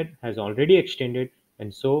window period has already extended,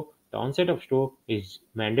 and so the onset of stroke is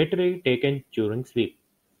mandatorily taken during sleep.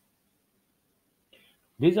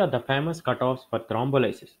 These are the famous cutoffs for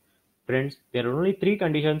thrombolysis. Friends, there are only three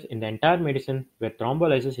conditions in the entire medicine where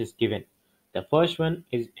thrombolysis is given. The first one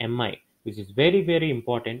is MI, which is very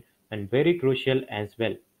important and very crucial as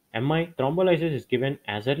well. MI thrombolysis is given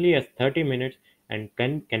as early as 30 minutes and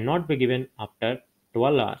cannot be given after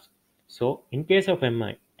 12 hours. So, in case of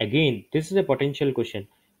MI, again, this is a potential question.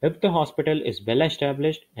 If the hospital is well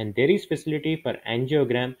established and there is facility for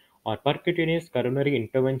angiogram or percutaneous coronary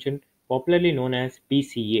intervention, popularly known as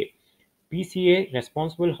PCA. PCA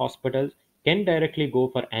responsible hospitals can directly go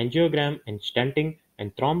for angiogram and stenting,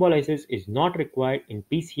 and thrombolysis is not required in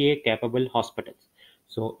PCA capable hospitals.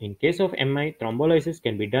 So in case of MI, thrombolysis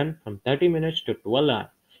can be done from 30 minutes to 12 hours.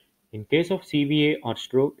 In case of CVA or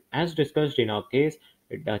stroke, as discussed in our case,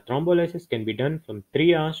 the thrombolysis can be done from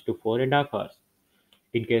 3 hours to 4.5 hours.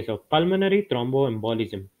 In case of pulmonary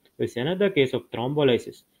thromboembolism, is another case of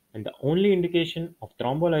thrombolysis, and the only indication of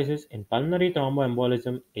thrombolysis in pulmonary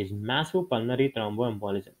thromboembolism is massive pulmonary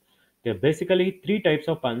thromboembolism. There are basically three types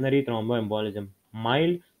of pulmonary thromboembolism: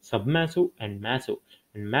 mild, submassive, and massive.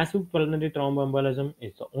 And massive pulmonary thromboembolism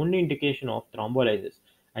is the only indication of thrombolysis,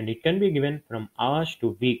 and it can be given from hours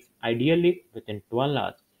to weeks, ideally within 12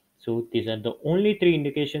 hours. So these are the only three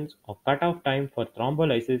indications of cutoff time for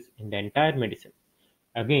thrombolysis in the entire medicine.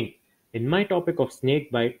 Again, in my topic of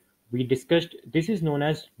snake bite, we discussed this is known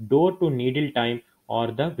as door to needle time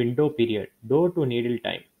or the window period, door to needle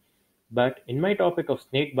time. But in my topic of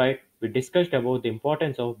snake bite, we discussed about the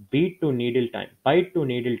importance of beat to needle time, bite to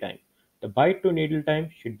needle time. The bite to needle time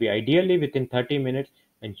should be ideally within 30 minutes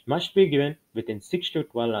and must be given within 6 to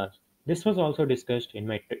 12 hours. This was also discussed in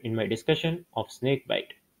my discussion of snake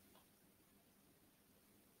bite.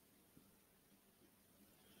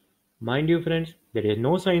 Mind you friends, there is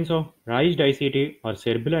no signs of raised ICT or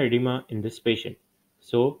cerebral edema in this patient.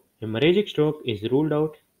 So, hemorrhagic stroke is ruled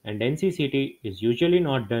out and NCCT is usually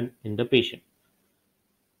not done in the patient.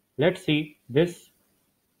 Let's see this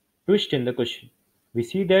twist in the question. We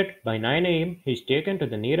see that by 9 a.m. he is taken to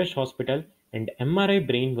the nearest hospital and MRI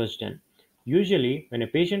brain was done. Usually, when a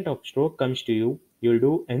patient of stroke comes to you, you'll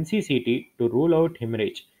do NCCT to rule out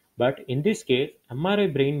hemorrhage. But in this case,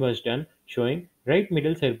 MRI brain was done showing right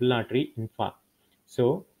middle cerebral artery infarct.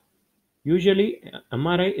 So, usually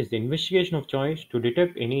MRI is the investigation of choice to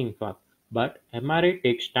detect any infarct, but MRI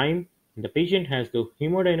takes time The patient has to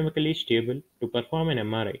hemodynamically stable to perform an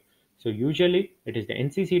MRI. So usually it is the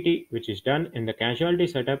NCCT which is done in the casualty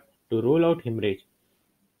setup to rule out hemorrhage.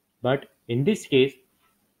 But in this case,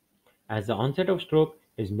 as the onset of stroke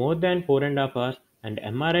is more than 4.5 hours and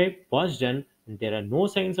MRI was done and there are no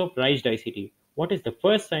signs of raised ICT. What is the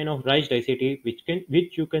first sign of raised ICT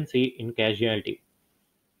which you can see in casualty?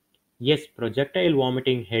 Yes, projectile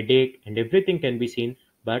vomiting, headache, and everything can be seen,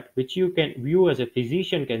 but which you as a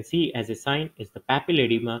physician can see as a sign is the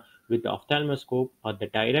papilledema with the ophthalmoscope or the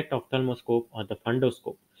direct ophthalmoscope or the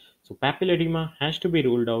fundoscope. So papilledema has to be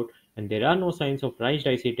ruled out, and there are no signs of raised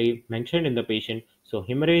ICT mentioned in the patient. So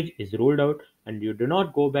hemorrhage is ruled out, and you do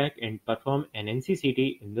not go back and perform an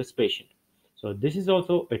NCCT in this patient. So this is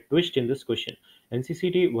also a twist in this question.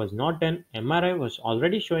 NCCT was not done, MRI was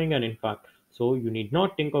already showing an infarct, so you need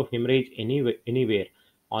not think of hemorrhage anywhere.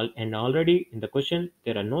 And already in the question,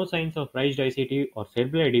 there are no signs of raised ICT or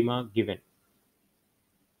cerebral edema given.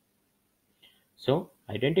 So,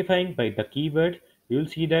 identifying by the keyword, you will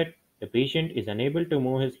see that the patient is unable to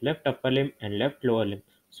move his left upper limb and left lower limb.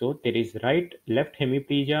 So, there is right left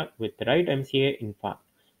hemiplegia with right MCA infarct,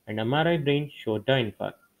 and MRI brain showed the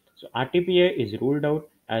infarct. So, RTPA is ruled out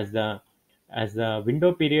as the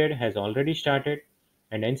window period has already started,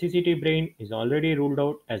 and NCCT brain is already ruled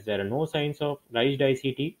out as there are no signs of raised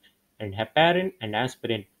ICT, and heparin and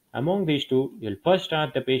aspirin. Among these two, you'll first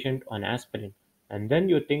start the patient on aspirin and then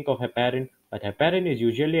you think of heparin, but heparin is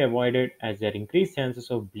usually avoided as there are increased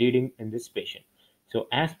chances of bleeding in this patient. So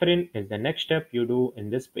aspirin is the next step you do in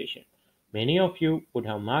this patient. Many of you would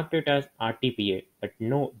have marked it as RTPA, but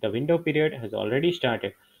no, the window period has already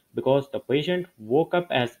started because the patient woke up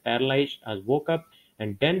as paralyzed, as woke up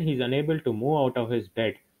and then he is unable to move out of his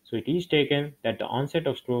bed. So it is taken that the onset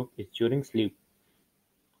of stroke is during sleep.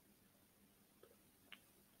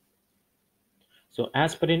 So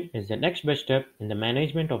aspirin is the next best step in the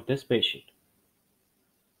management of this patient.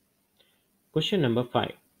 Question number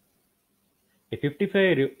 5. A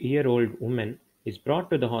 55-year-old woman is brought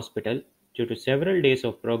to the hospital due to several days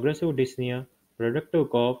of progressive dyspnea, productive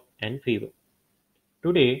cough, and fever.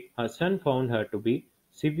 Today, her son found her to be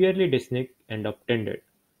severely dyspneic and obtended.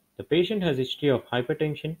 The patient has a history of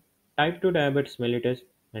hypertension, type 2 diabetes mellitus,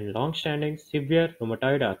 and long-standing severe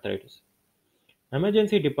rheumatoid arthritis.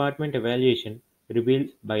 Emergency department evaluation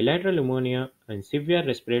reveals bilateral pneumonia and severe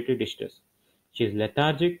respiratory distress. She is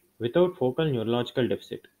lethargic without focal neurological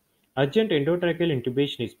deficit. Urgent endotracheal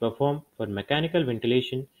intubation is performed for mechanical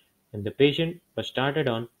ventilation and the patient was started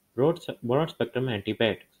on broad-spectrum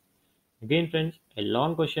antibiotics. Again, friends, a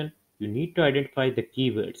long question. You need to identify the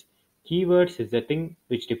keywords. Keywords is the thing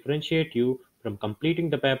which differentiate you from completing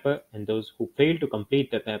the paper and those who fail to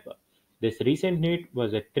complete the paper. This recent NEET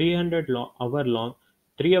was a 3 hour long,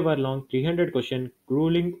 300 question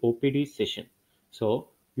grueling OPD session. So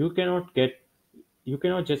you cannot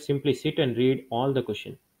just simply sit and read all the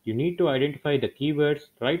question. You need to identify the keywords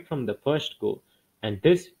right from the first go, and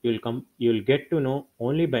this you'll get to know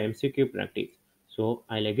only by MCQ practice. So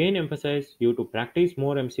I'll again emphasize you to practice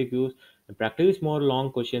more MCQs and practice more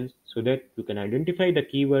long questions so that you can identify the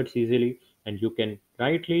keywords easily and you can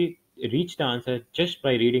rightly reach the answer just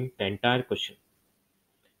by reading the entire question.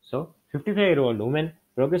 So 55-year-old woman,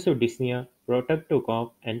 progressive dyspnea, productive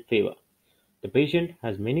cough, and fever. The patient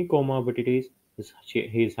has many comorbidities. She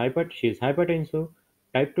is hypertensive,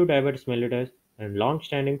 type 2 diabetes mellitus, and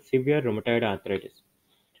long-standing severe rheumatoid arthritis.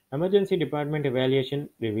 Emergency department evaluation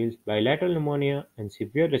reveals bilateral pneumonia and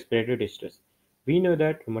severe respiratory distress. We know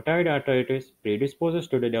that rheumatoid arthritis predisposes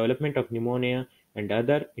to the development of pneumonia and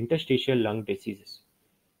other interstitial lung diseases.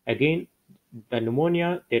 Again, the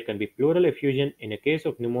pneumonia, there can be pleural effusion in a case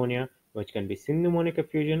of pneumonia, which can be sympneumonic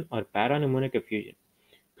effusion or parapneumonic effusion.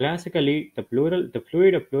 Classically, the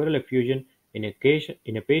fluid of pleural effusion in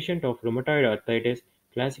a patient of rheumatoid arthritis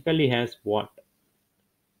classically has what?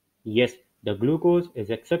 Yes, the glucose is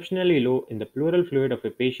exceptionally low in the pleural fluid of a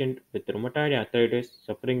patient with rheumatoid arthritis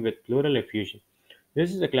suffering with pleural effusion.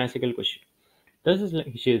 This is a classical question.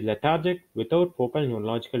 She is lethargic without focal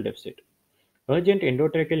neurological deficit. Urgent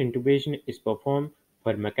endotracheal intubation is performed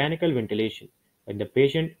for mechanical ventilation, and the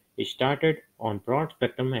patient is started on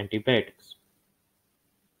broad-spectrum antibiotics.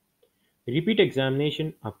 Repeat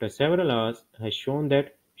examination after several hours has shown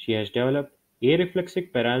that she has developed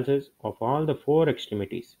areflexic paralysis of all the four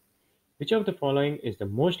extremities. Which of the following is the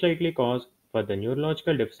most likely cause for the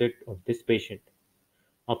neurological deficit of this patient?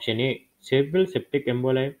 Option A, cerebral septic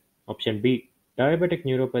emboli. Option B, diabetic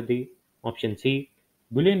neuropathy. Option C,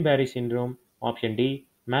 Guillain-Barré syndrome. Option D,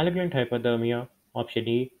 malignant hyperthermia. Option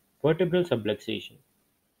E, vertebral subluxation.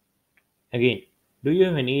 Again, do you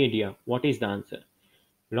have any idea what is the answer?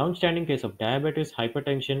 Long-standing case of diabetes,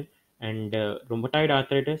 hypertension, and rheumatoid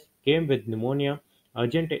arthritis came with pneumonia,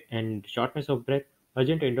 urgent and shortness of breath.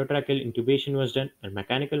 Urgent endotracheal intubation was done, and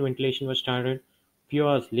mechanical ventilation was started. Few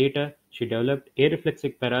hours later, she developed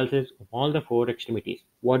areflexic paralysis of all the four extremities.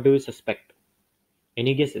 What do you suspect?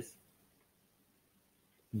 Any guesses?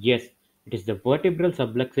 Yes, it is the vertebral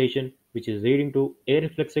subluxation which is leading to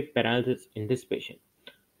areflexic paralysis in this patient.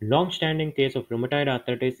 Long-standing case of rheumatoid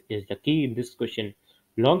arthritis is the key in this question.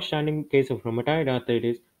 Long-standing case of rheumatoid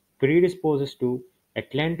arthritis predisposes to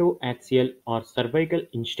atlantoaxial or cervical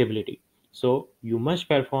instability. So you must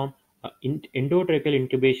perform endotracheal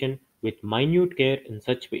intubation with minute care in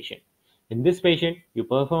such patient. In this patient, you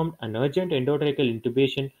performed an urgent endotracheal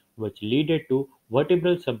intubation which led to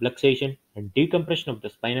vertebral subluxation and decompression of the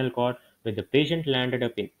spinal cord, where the patient landed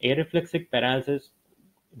up in areflexic paralysis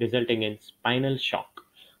resulting in spinal shock.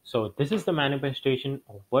 So this is the manifestation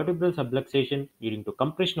of vertebral subluxation leading to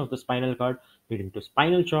compression of the spinal cord, leading to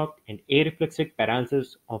spinal shock and areflexic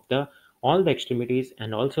paralysis of the all the extremities,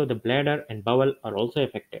 and also the bladder and bowel are also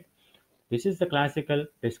affected. This is the classical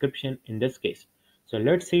description in this case. So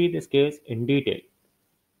let's see this case in detail.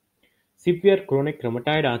 Severe chronic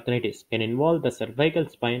rheumatoid arthritis can involve the cervical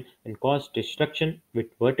spine and cause destruction with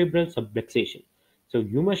vertebral subluxation. So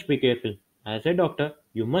you must be careful. As a doctor,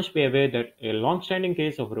 you must be aware that a long-standing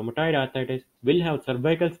case of rheumatoid arthritis will have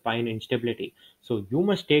cervical spine instability. So you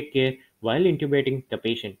must take care while intubating the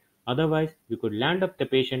patient. Otherwise, you could land up the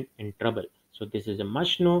patient in trouble. So this is a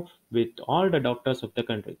must know with all the doctors of the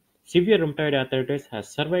country. Severe rheumatoid arthritis has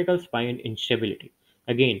cervical spine instability.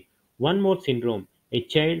 Again, one more syndrome, a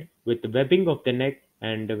child with webbing of the neck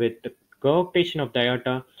and with coarctation of the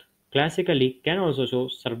aorta classically can also show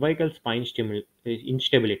cervical spine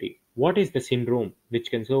instability. What is the syndrome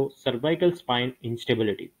which can show cervical spine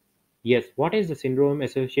instability? Yes, what is the syndrome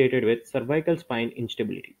associated with cervical spine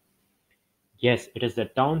instability? Yes, it is the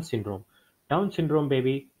Down syndrome. Down syndrome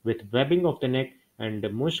baby with webbing of the neck and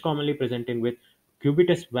most commonly presenting with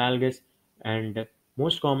cubitus valgus, and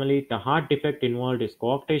most commonly the heart defect involved is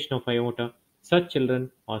coarctation of aorta. Such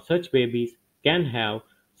children or such babies can have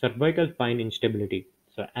cervical spine instability.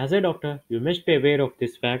 So as a doctor, you must be aware of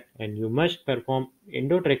this fact and you must perform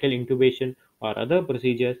endotracheal intubation or other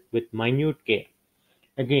procedures with minute care.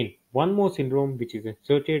 Again, one more syndrome which is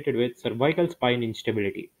associated with cervical spine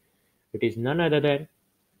instability. It is none other than,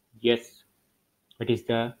 yes, it is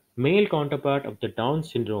the male counterpart of the Down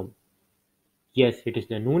syndrome. Yes, it is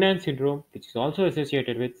the Noonan syndrome, which is also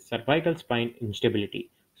associated with cervical spine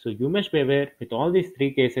instability. So you must be aware with all these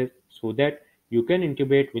three cases so that you can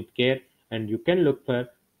intubate with care and you can look for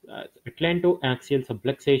atlantoaxial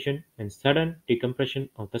subluxation and sudden decompression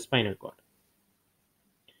of the spinal cord.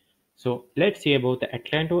 So let's see about the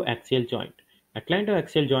atlantoaxial joint.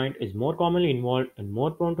 Atlantoaxial joint is more commonly involved and more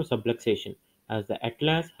prone to subluxation, as the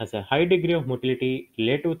atlas has a high degree of motility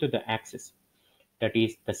relative to the axis, that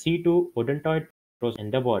is the C2 odontoid process in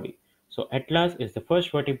the body. So atlas is the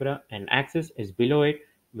first vertebra and axis is below it,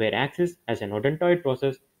 where axis has an odontoid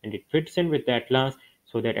process and it fits in with the atlas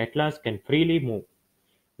so that atlas can freely move.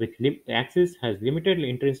 With axis has limited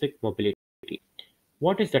intrinsic mobility.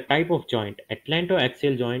 What is the type of joint?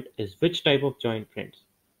 Atlantoaxial joint is which type of joint, friends?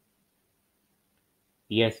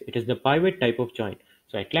 Yes, it is the pivot type of joint.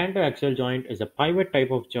 So atlantoaxial joint is a pivot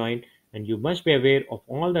type of joint, and you must be aware of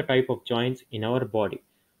all the type of joints in our body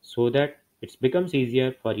so that it becomes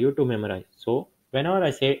easier for you to memorize. So whenever I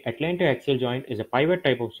say atlantoaxial joint is a pivot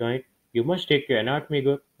type of joint, you must take your anatomy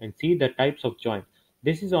book and see the types of joints.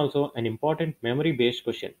 This is also an important memory-based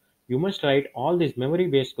question. You must write all these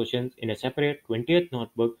memory-based questions in a separate 20th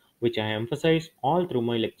notebook, which I emphasize all through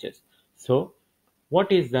my lectures. So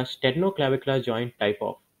what is the sternoclavicular joint type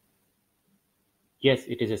of? Yes,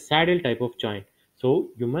 it is a saddle type of joint. So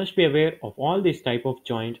you must be aware of all these type of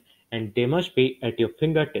joints and they must be at your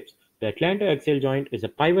fingertips. The atlantoaxial joint is a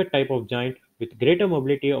pivot type of joint with greater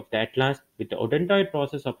mobility of the atlas with the odontoid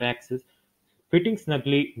process of axis fitting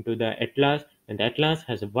snugly into the atlas, and the atlas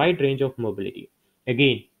has a wide range of mobility.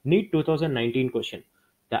 Again, NEET 2019 question.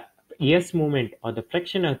 The yes movement or the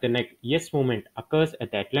flexion of the neck yes movement occurs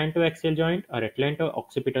at the atlantoaxial joint or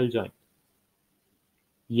atlanto-occipital joint.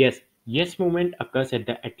 Yes, yes movement occurs at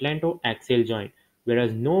the atlantoaxial joint,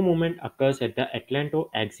 whereas no movement occurs at the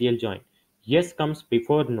atlantoaxial joint. Yes comes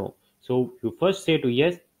before no. So you first say to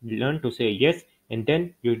yes, learn to say yes, and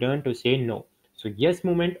then you learn to say no. So yes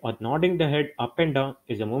movement or nodding the head up and down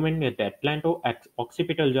is a movement at the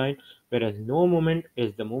atlanto-occipital joint, whereas no movement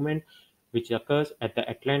is the movement which occurs at the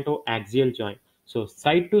atlantoaxial joint. So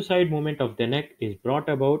side to side movement of the neck is brought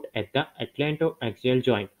about at the atlantoaxial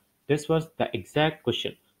joint. This was the exact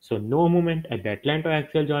question. So no movement at the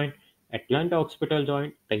atlantoaxial joint, atlanto-occipital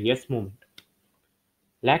joint, the yes movement.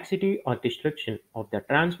 Laxity or destruction of the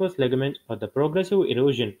transverse ligaments or the progressive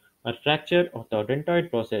erosion or fracture of the odontoid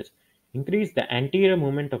process increase the anterior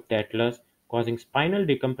movement of the atlas, causing spinal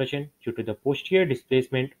decompression due to the posterior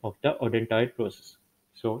displacement of the odontoid process.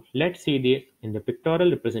 So let's see this in the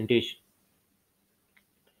pictorial representation.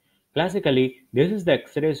 Classically, this is the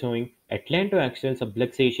X-ray showing atlantoaxial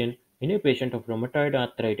subluxation in a patient of rheumatoid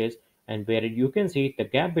arthritis, and where you can see the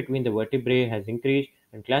gap between the vertebrae has increased,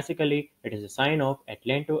 and classically it is a sign of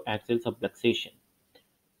atlantoaxial subluxation.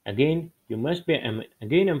 Again, you must be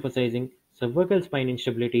again emphasizing cervical spine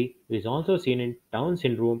instability is also seen in Down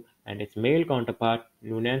syndrome and its male counterpart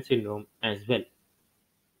Noonan syndrome as well.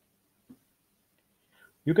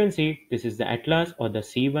 You can see this is the atlas or the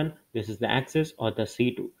C1, this is the axis or the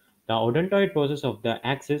C2. The odontoid process of the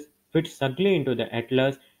axis fits snugly into the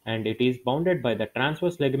atlas and it is bounded by the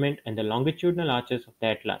transverse ligament and the longitudinal arches of the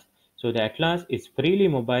atlas. So the atlas is freely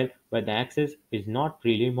mobile but the axis is not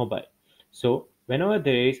freely mobile. So whenever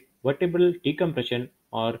there is vertebral decompression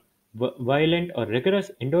or violent or rigorous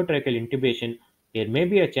endotracheal intubation, there may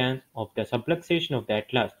be a chance of the subluxation of the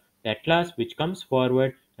atlas which comes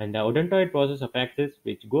forward and the odontoid process of axis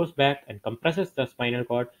which goes back and compresses the spinal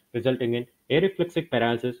cord, resulting in areflexic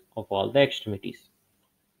paralysis of all the extremities.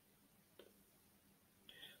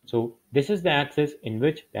 So this is the axis in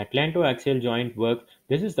which the atlantoaxial joint works.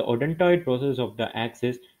 This is the odontoid process of the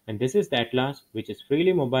axis, and this is the atlas which is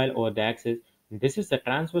freely mobile over the axis. And this is the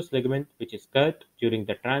transverse ligament which is cut during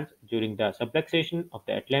the subluxation of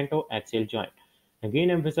the atlantoaxial joint. Again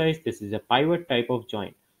emphasize this is a pivot type of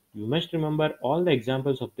joint. You must remember all the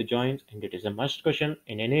examples of the joints and it is a must question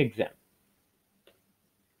in any exam.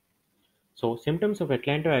 So symptoms of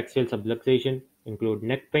atlantoaxial subluxation include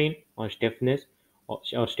neck pain or stiffness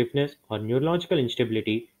or neurological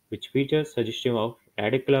instability which features suggestive of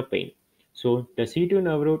radicular pain. So the C2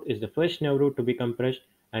 nerve root is the first nerve root to be compressed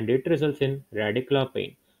and it results in radicular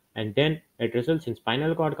pain and then it results in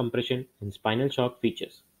spinal cord compression and spinal shock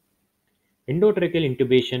features. Endotracheal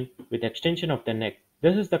intubation with extension of the neck.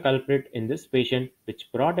 This is the culprit in this patient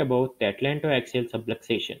which brought about the atlantoaxial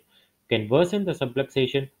subluxation. Can worsen the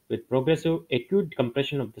subluxation with progressive acute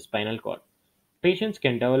compression of the spinal cord. Patients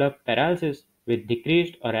can develop paralysis with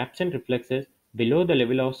decreased or absent reflexes below the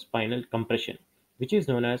level of spinal compression, which is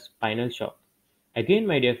known as spinal shock. Again,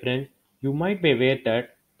 my dear friends, you might be aware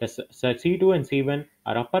that the C2 and C1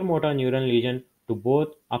 are upper motor neuron lesion to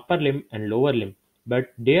both upper limb and lower limb,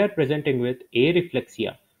 but they are presenting with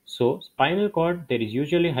areflexia. So, spinal cord there is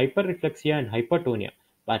usually hyperreflexia and hypertonia,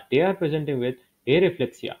 but they are presenting with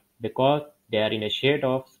areflexia because they are in a state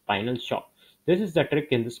of spinal shock. This is the trick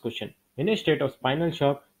in this question. In a state of spinal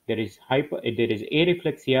shock, there is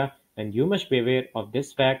areflexia, and you must be aware of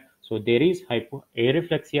this fact. So there is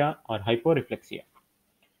areflexia or hyporeflexia.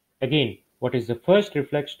 Again, what is the first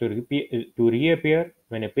reflex to reappear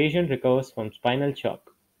when a patient recovers from spinal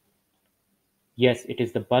shock? Yes, it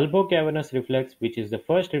is the bulbocavernous reflex, which is the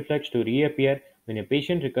first reflex to reappear when a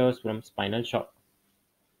patient recovers from spinal shock.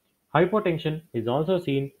 Hypotension is also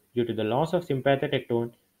seen due to the loss of sympathetic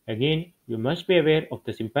tone. Again, you must be aware of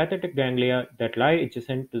the sympathetic ganglia that lie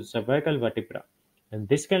adjacent to the cervical vertebra, and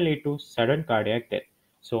this can lead to sudden cardiac death.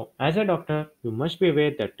 So, as a doctor, you must be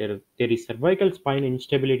aware that there is cervical spine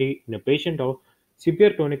instability in a patient of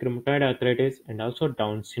severe chronic rheumatoid arthritis and also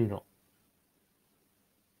Down syndrome.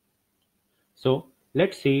 So,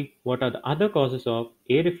 let's see what are the other causes of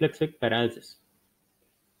areflexic paralysis.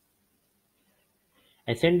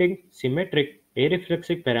 Ascending symmetric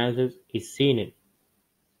areflexic paralysis is seen in.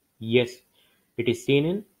 Yes, it is seen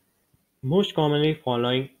in most commonly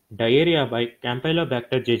following diarrhea by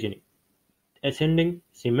Campylobacter jejuni. Ascending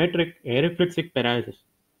symmetric areflexic paralysis.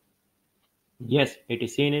 Yes, it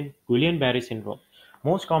is seen in Guillain-Barré syndrome.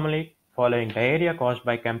 Most commonly following diarrhea caused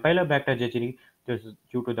by Campylobacter jejuni, this is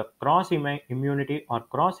due to the cross-immunity or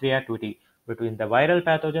cross-reactivity between the viral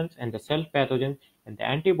pathogens and the self-pathogens, and the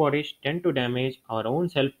antibodies tend to damage our own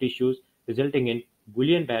self-tissues, resulting in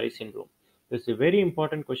Guillain-Barré syndrome. This is a very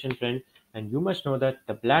important question, friend, and you must know that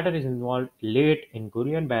the bladder is involved late in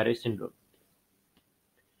Guillain-Barré syndrome.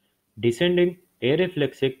 Descending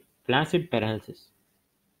areflexic flaccid paralysis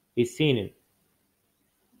is seen in.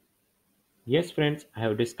 Yes friends, I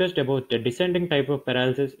have discussed about the descending type of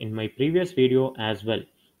paralysis in my previous video as well.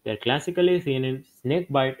 They are classically seen in snake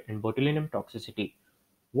bite and botulinum toxicity.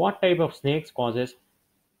 What type of snakes causes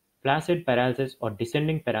flaccid paralysis or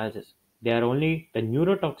descending paralysis? They are only the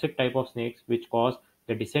neurotoxic type of snakes which cause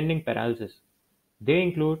the descending paralysis. They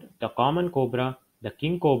include the common cobra, the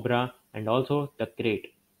king cobra, and also the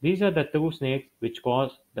krait. These are the two snakes which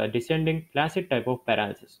cause the descending flaccid type of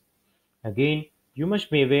paralysis. Again, you must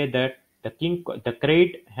be aware that the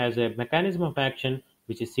crate has a mechanism of action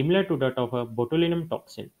which is similar to that of a botulinum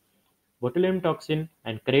toxin. Botulinum toxin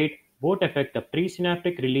and crate both affect the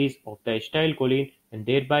presynaptic release of the acetylcholine and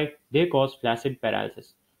thereby they cause flaccid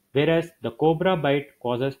paralysis, whereas the cobra bite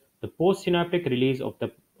causes the postsynaptic release of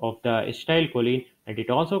the acetylcholine and it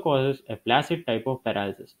also causes a flaccid type of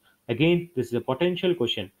paralysis. Again, this is a potential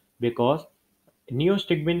question because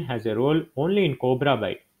neostigmine has a role only in cobra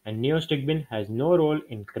bite and neostigmine has no role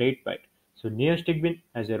in crate bite. So neostigmine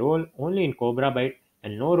has a role only in cobra bite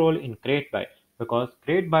and no role in crate bite because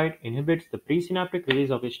crate bite inhibits the presynaptic release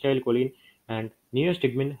of acetylcholine and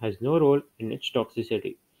neostigmine has no role in its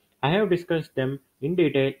toxicity. I have discussed them in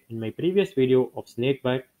detail in my previous video of snake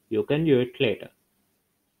bite. You can view it later.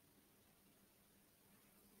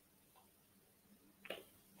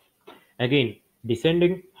 Again,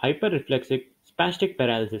 descending hyperreflexic spastic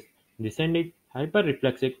paralysis. Descending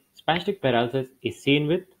hyperreflexic spastic paralysis is seen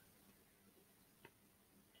with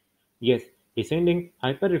yes, descending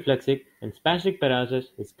hyperreflexic and spastic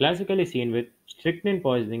paralysis is classically seen with strychnine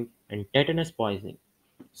poisoning and tetanus poisoning.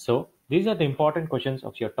 So, these are the important questions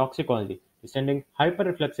of your toxicology. Descending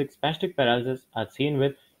hyperreflexic spastic paralysis are seen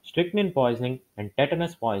with strychnine poisoning and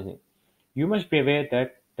tetanus poisoning. You must be aware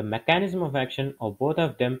that the mechanism of action of both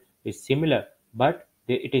of them is similar, but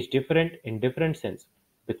it is different in different sense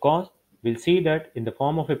because we'll see that in the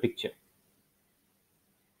form of a picture.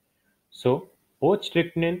 So, both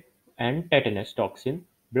strychnine and tetanus toxin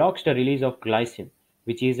blocks the release of glycine,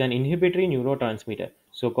 which is an inhibitory neurotransmitter.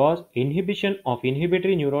 So, cause inhibition of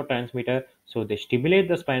inhibitory neurotransmitter, so they stimulate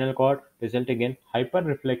the spinal cord, resulting in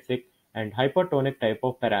hyperreflexic and hypertonic type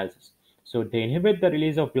of paralysis. So, they inhibit the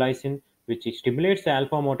release of glycine, which stimulates the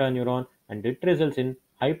alpha motor neuron, and it results in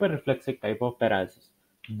hyperreflexic type of paralysis.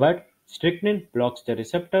 But strychnine blocks the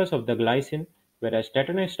receptors of the glycine, whereas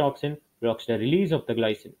tetanus toxin blocks the release of the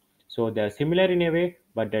glycine. So they are similar in a way,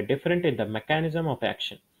 but they're different in the mechanism of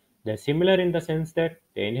action. They're similar in the sense that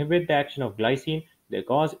they inhibit the action of glycine, they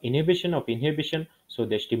cause inhibition of inhibition, so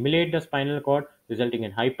they stimulate the spinal cord, resulting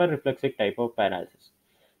in hyperreflexic type of paralysis.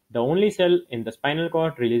 The only cell in the spinal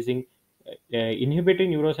cord releasing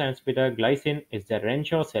inhibiting neurotransmitter glycine is the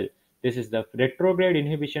Renshaw cell. This is the retrograde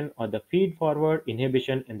inhibition or the feed-forward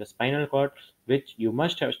inhibition in the spinal cord, which you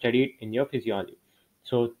must have studied in your physiology.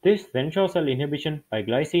 So this Renshaw cell inhibition by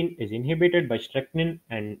glycine is inhibited by strychnine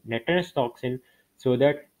and tetanus toxin so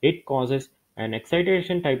that it causes an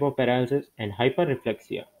excitation type of paralysis and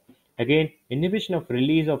hyperreflexia. Again, inhibition of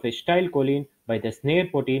release of acetylcholine by the snare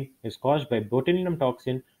protein is caused by botulinum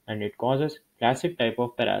toxin and it causes classic type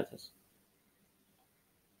of paralysis.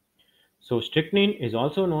 So strychnine is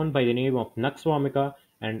also known by the name of Nux vomica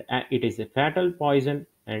and it is a fatal poison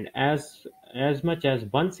and as much as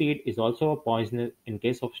one seed is also a poison in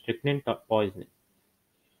case of strychnine poisoning.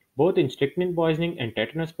 Both in strychnine poisoning and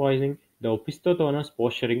tetanus poisoning, the Opisthotonus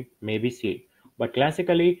posturing may be seen, but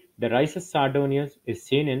classically the Rhizus sardonius is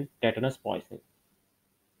seen in tetanus poisoning.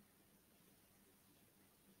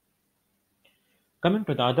 Coming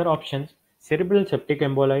to the other options, cerebral septic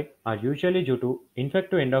emboli are usually due to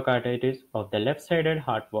infective endocarditis of the left-sided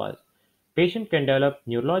heart valve. Patient can develop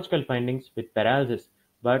neurological findings with paralysis,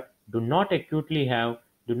 but do not usually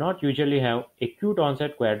have acute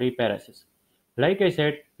onset quadriparesis. Like I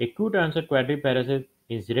said, acute onset quadriparesis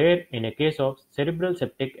is rare in a case of cerebral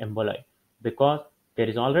septic emboli because there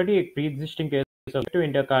is already a pre-existing case of infective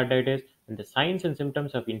endocarditis and the signs and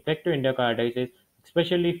symptoms of infective endocarditis,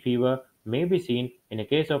 especially fever, may be seen in a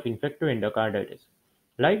case of infective endocarditis.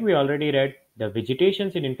 Like we already read, the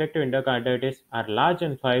vegetations in infective endocarditis are large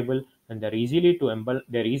and friable and they're easy to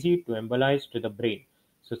embolize to the brain.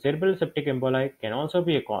 So cerebral septic emboli can also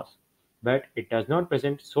be a cause, but it does not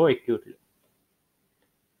present so acutely.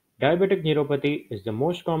 Diabetic neuropathy is the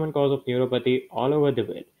most common cause of neuropathy all over the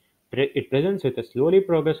world. It presents with a slowly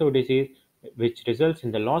progressive disease which results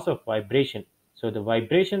in the loss of vibration. So the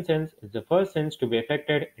vibration sense is the first sense to be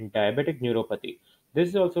affected in diabetic neuropathy. This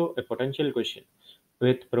is also a potential question,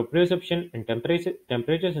 with proprioception and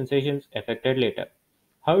temperature sensations affected later.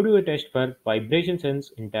 How do you test for vibration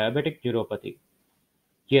sense in diabetic neuropathy?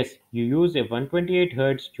 Yes, you use a 128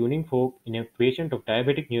 Hz tuning fork in a patient of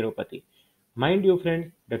diabetic neuropathy. Mind you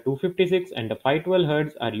friends, the 256 and the 512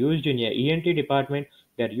 Hz are used in your ENT department.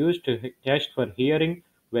 They are used to test for hearing,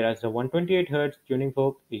 whereas the 128 Hz tuning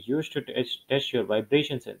fork is used to test your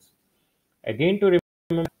vibration sense. Again to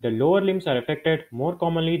remember, the lower limbs are affected more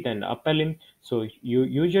commonly than the upper limb, so you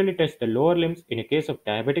usually test the lower limbs in a case of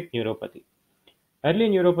diabetic neuropathy. Early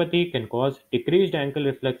neuropathy can cause decreased ankle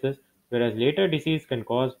reflexes, whereas later disease can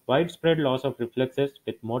cause widespread loss of reflexes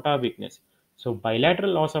with motor weakness. So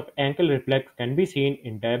bilateral loss of ankle reflex can be seen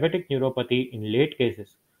in diabetic neuropathy in late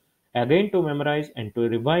cases. Again, to memorize and to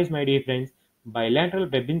revise, my dear friends, bilateral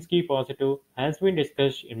Babinski positive has been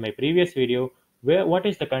discussed in my previous video. Where what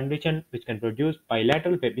is the condition which can produce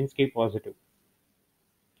bilateral Babinski positive?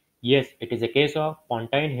 Yes, it is a case of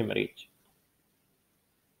pontine hemorrhage.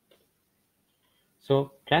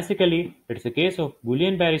 So classically, it is a case of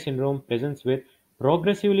Guillain-Barré syndrome presents with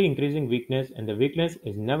progressively increasing weakness, and the weakness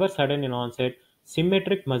is never sudden in onset,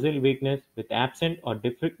 symmetric muscle weakness with absent or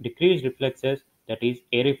decreased reflexes, that is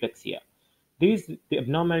areflexia. These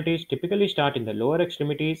abnormalities typically start in the lower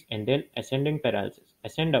extremities and then ascending paralysis,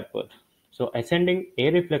 ascend upward. So ascending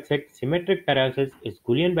areflexic symmetric paralysis is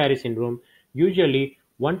Guillain-Barré syndrome, usually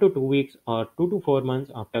 1 to 2 weeks or 2 to 4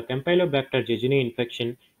 months after Campylobacter jejuni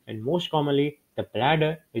infection, and most commonly the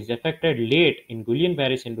bladder is affected late in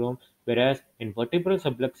Guillain-Barré syndrome, whereas in vertebral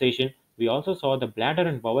subluxation we also saw the bladder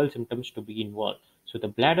and bowel symptoms to be involved. So the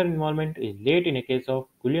bladder involvement is late in a case of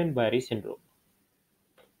Guillain-Barré syndrome.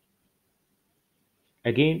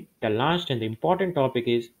 Again, the last and the important topic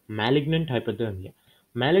is malignant hypothermia.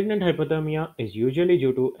 Malignant hypothermia is usually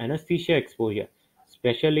due to anesthesia exposure,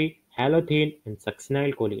 especially halothane and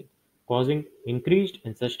succinylcholine, causing increased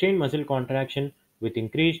and sustained muscle contraction with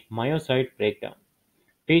increased myocyte breakdown.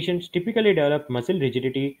 Patients typically develop muscle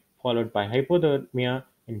rigidity followed by hypothermia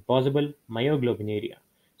and possible myoglobinuria.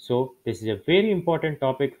 So, this is a very important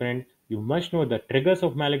topic, friend. You must know the triggers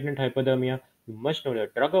of malignant hypothermia. You must know the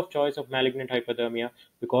drug of choice of malignant hypothermia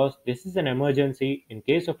because this is an emergency in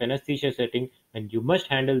case of anesthesia setting and you must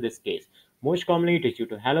handle this case. Most commonly, it is due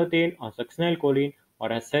to halothane or succinylcholine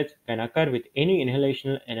or as such can occur with any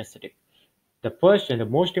inhalational anesthetic. The first and the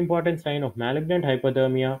most important sign of malignant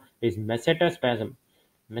hypothermia is mesetaspasm.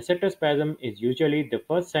 Mesetaspasm is usually the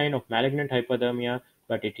first sign of malignant hypothermia,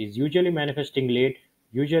 but it is usually manifesting late.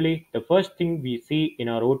 Usually, the first thing we see in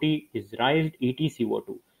our OT is raised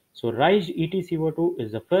EtCO2. So, raised EtCO2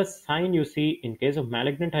 is the first sign you see in case of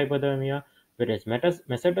malignant hypothermia, whereas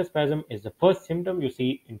mesetaspasm is the first symptom you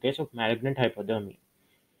see in case of malignant hypothermia.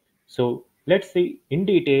 So let's see in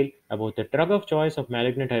detail about the drug of choice of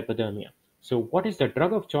malignant hypothermia. So what is the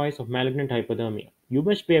drug of choice of malignant hypothermia? You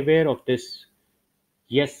must be aware of this.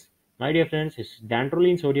 Yes, my dear friends, it's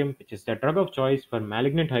dantrolene sodium, which is the drug of choice for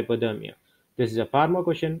malignant hypothermia. This is a pharma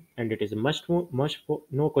question and it is a must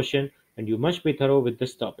know question and you must be thorough with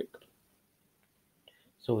this topic.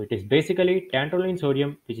 So it is basically tantaline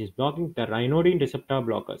sodium which is blocking the ryanodine receptor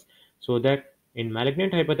blockers so that in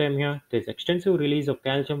malignant hypothermia there is extensive release of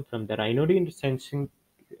calcium from the ryanodine sensing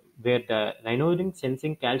where the ryanodine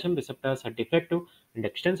sensing calcium receptors are defective and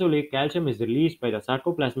extensively calcium is released by the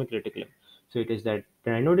sarcoplasmic reticulum. So it is that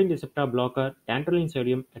ryanodine receptor blocker tantaline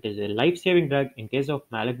sodium. It is a life-saving drug in case of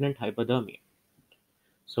malignant hypothermia.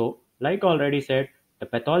 So, like already said, the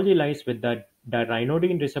pathology lies with the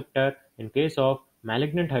ryanodine receptor in case of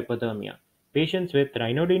malignant hypothermia. Patients with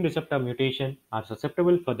ryanodine receptor mutation are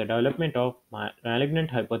susceptible for the development of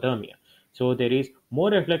malignant hypothermia. So, there is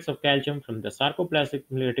more efflux of calcium from the sarcoplasmic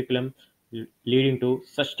reticulum leading to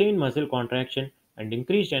sustained muscle contraction and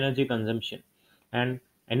increased energy consumption. And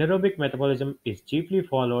anaerobic metabolism is chiefly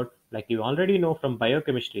followed, like you already know from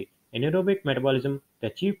biochemistry. Anaerobic metabolism, the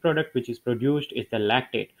chief product which is produced is the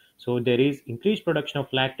lactate. So there is increased production of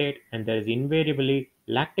lactate and there is invariably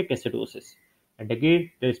lactic acidosis. And again,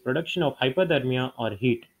 there is production of hypothermia or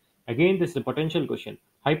heat. Again, this is a potential question.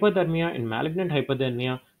 Hypothermia and malignant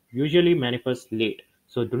hypothermia usually manifest late.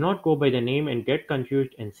 So do not go by the name and get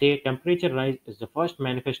confused and say temperature rise is the first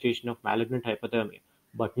manifestation of malignant hypothermia.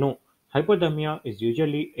 But no, hypothermia is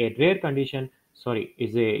usually a rare condition,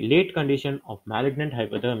 is a late condition of malignant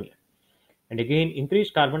hypothermia. And again,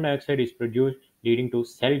 increased carbon dioxide is produced leading to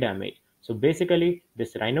cell damage. So basically,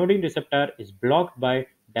 this ryanodine receptor is blocked by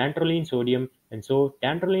dantrolene sodium, and so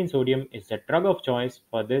dantrolene sodium is the drug of choice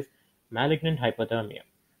for this malignant hypothermia.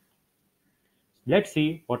 Let's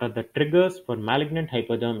see what are the triggers for malignant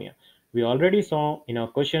hypothermia. We already saw in our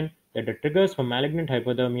question that the triggers for malignant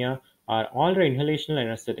hypothermia are all the inhalational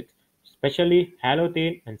anesthetics, especially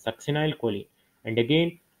halothane and succinylcholine. And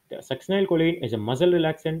again, the succinylcholine is a muscle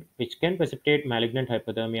relaxant which can precipitate malignant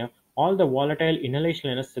hypothermia. All the volatile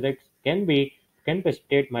inhalational anesthetics can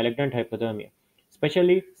precipitate malignant hypothermia,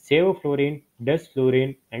 especially sevoflurane,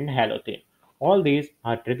 desflurane, and halothane. All these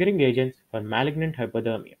are triggering agents for malignant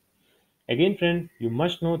hypothermia. Again, friend, you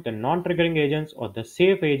must know the non-triggering agents or the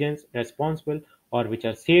safe agents responsible or which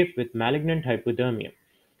are safe with malignant hypothermia.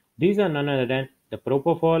 These are none other than the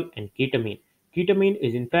propofol and ketamine. Ketamine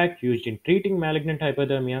is in fact used in treating malignant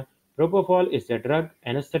hypothermia. Propofol is the drug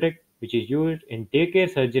anesthetic which is used in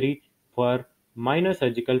daycare surgery for minor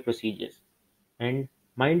surgical procedures. And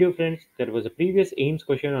mind you friends, there was a previous AIMS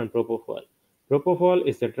question on propofol. Propofol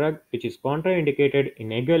is the drug which is contraindicated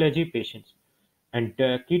in egg allergy patients. And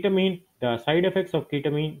ketamine, the side effects of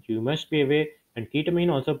ketamine, you must be aware, and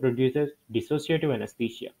ketamine also produces dissociative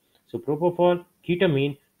anesthesia. So propofol,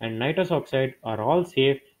 ketamine, and nitrous oxide are all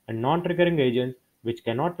safe and non-triggering agents which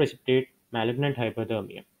cannot precipitate malignant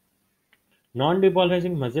hypothermia.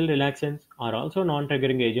 Non-depolarizing muscle relaxants are also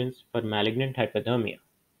non-triggering agents for malignant hypothermia.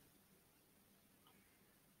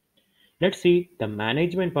 Let's see the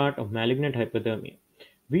management part of malignant hypothermia.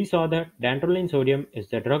 We saw that dantrolene sodium is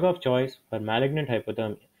the drug of choice for malignant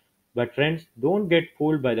hypothermia. But friends, don't get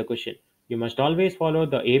fooled by the question. You must always follow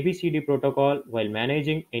the ABCD protocol while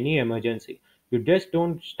managing any emergency. You just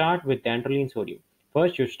don't start with dantrolene sodium.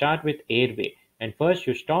 First, you start with airway, and first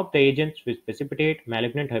you stop the agents which precipitate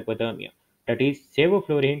malignant hypothermia. That is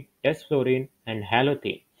sevoflurane, desflurane, and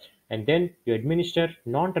halothane, and then you administer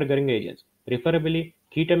non-triggering agents, preferably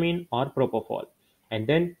ketamine or propofol, and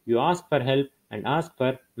then you ask for help and ask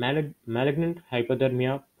for malignant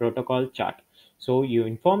hypothermia protocol chart. So you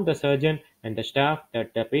inform the surgeon and the staff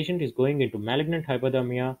that the patient is going into malignant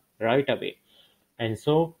hypothermia right away. And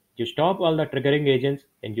so you stop all the triggering agents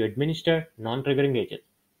and you administer non-triggering agents.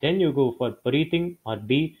 Then you go for breathing or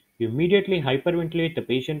B, you immediately hyperventilate the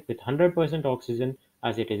patient with 100% oxygen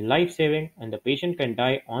as it is life-saving and the patient can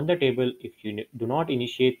die on the table if you do not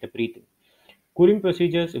initiate the breathing. Cooling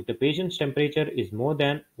procedures if the patient's temperature is more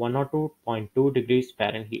than 102.2 degrees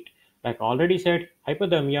Fahrenheit. Like already said,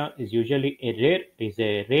 hypothermia is usually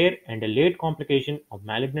a rare and a late complication of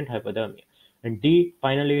malignant hypothermia. And D,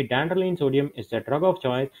 finally, dantrolene sodium is the drug of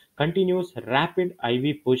choice. Continuous rapid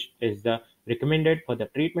IV push is the recommended for the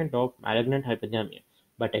treatment of malignant hypothermia.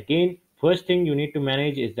 But again, first thing you need to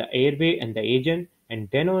manage is the airway and the agent, and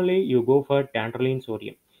then only you go for dantrolene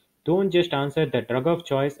sodium. Don't just answer the drug of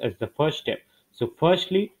choice as the first step. So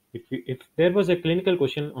firstly, if there was a clinical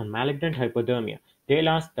question on malignant hypothermia, they'll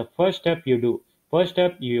ask the first step you do. First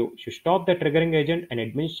step, you should stop the triggering agent and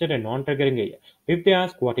administer a non-triggering agent. If they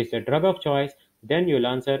ask what is the drug of choice, then you'll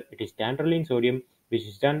answer it is dantrolene sodium, which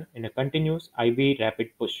is done in a continuous IV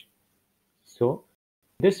rapid push. So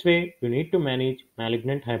this way you need to manage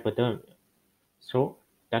malignant hypothermia. So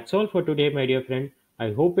that's all for today, my dear friend.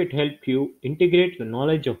 I hope it helped you integrate your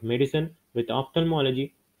knowledge of medicine with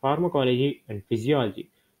ophthalmology, pharmacology, and physiology.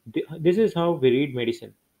 This is how we read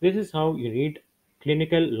medicine. This is how you read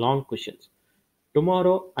clinical long questions.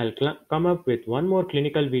 Tomorrow, I'll come up with one more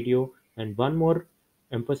clinical video and one more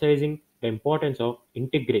emphasizing the importance of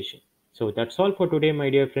integration. So that's all for today, my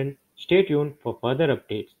dear friend. Stay tuned for further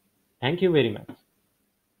updates. Thank you very much.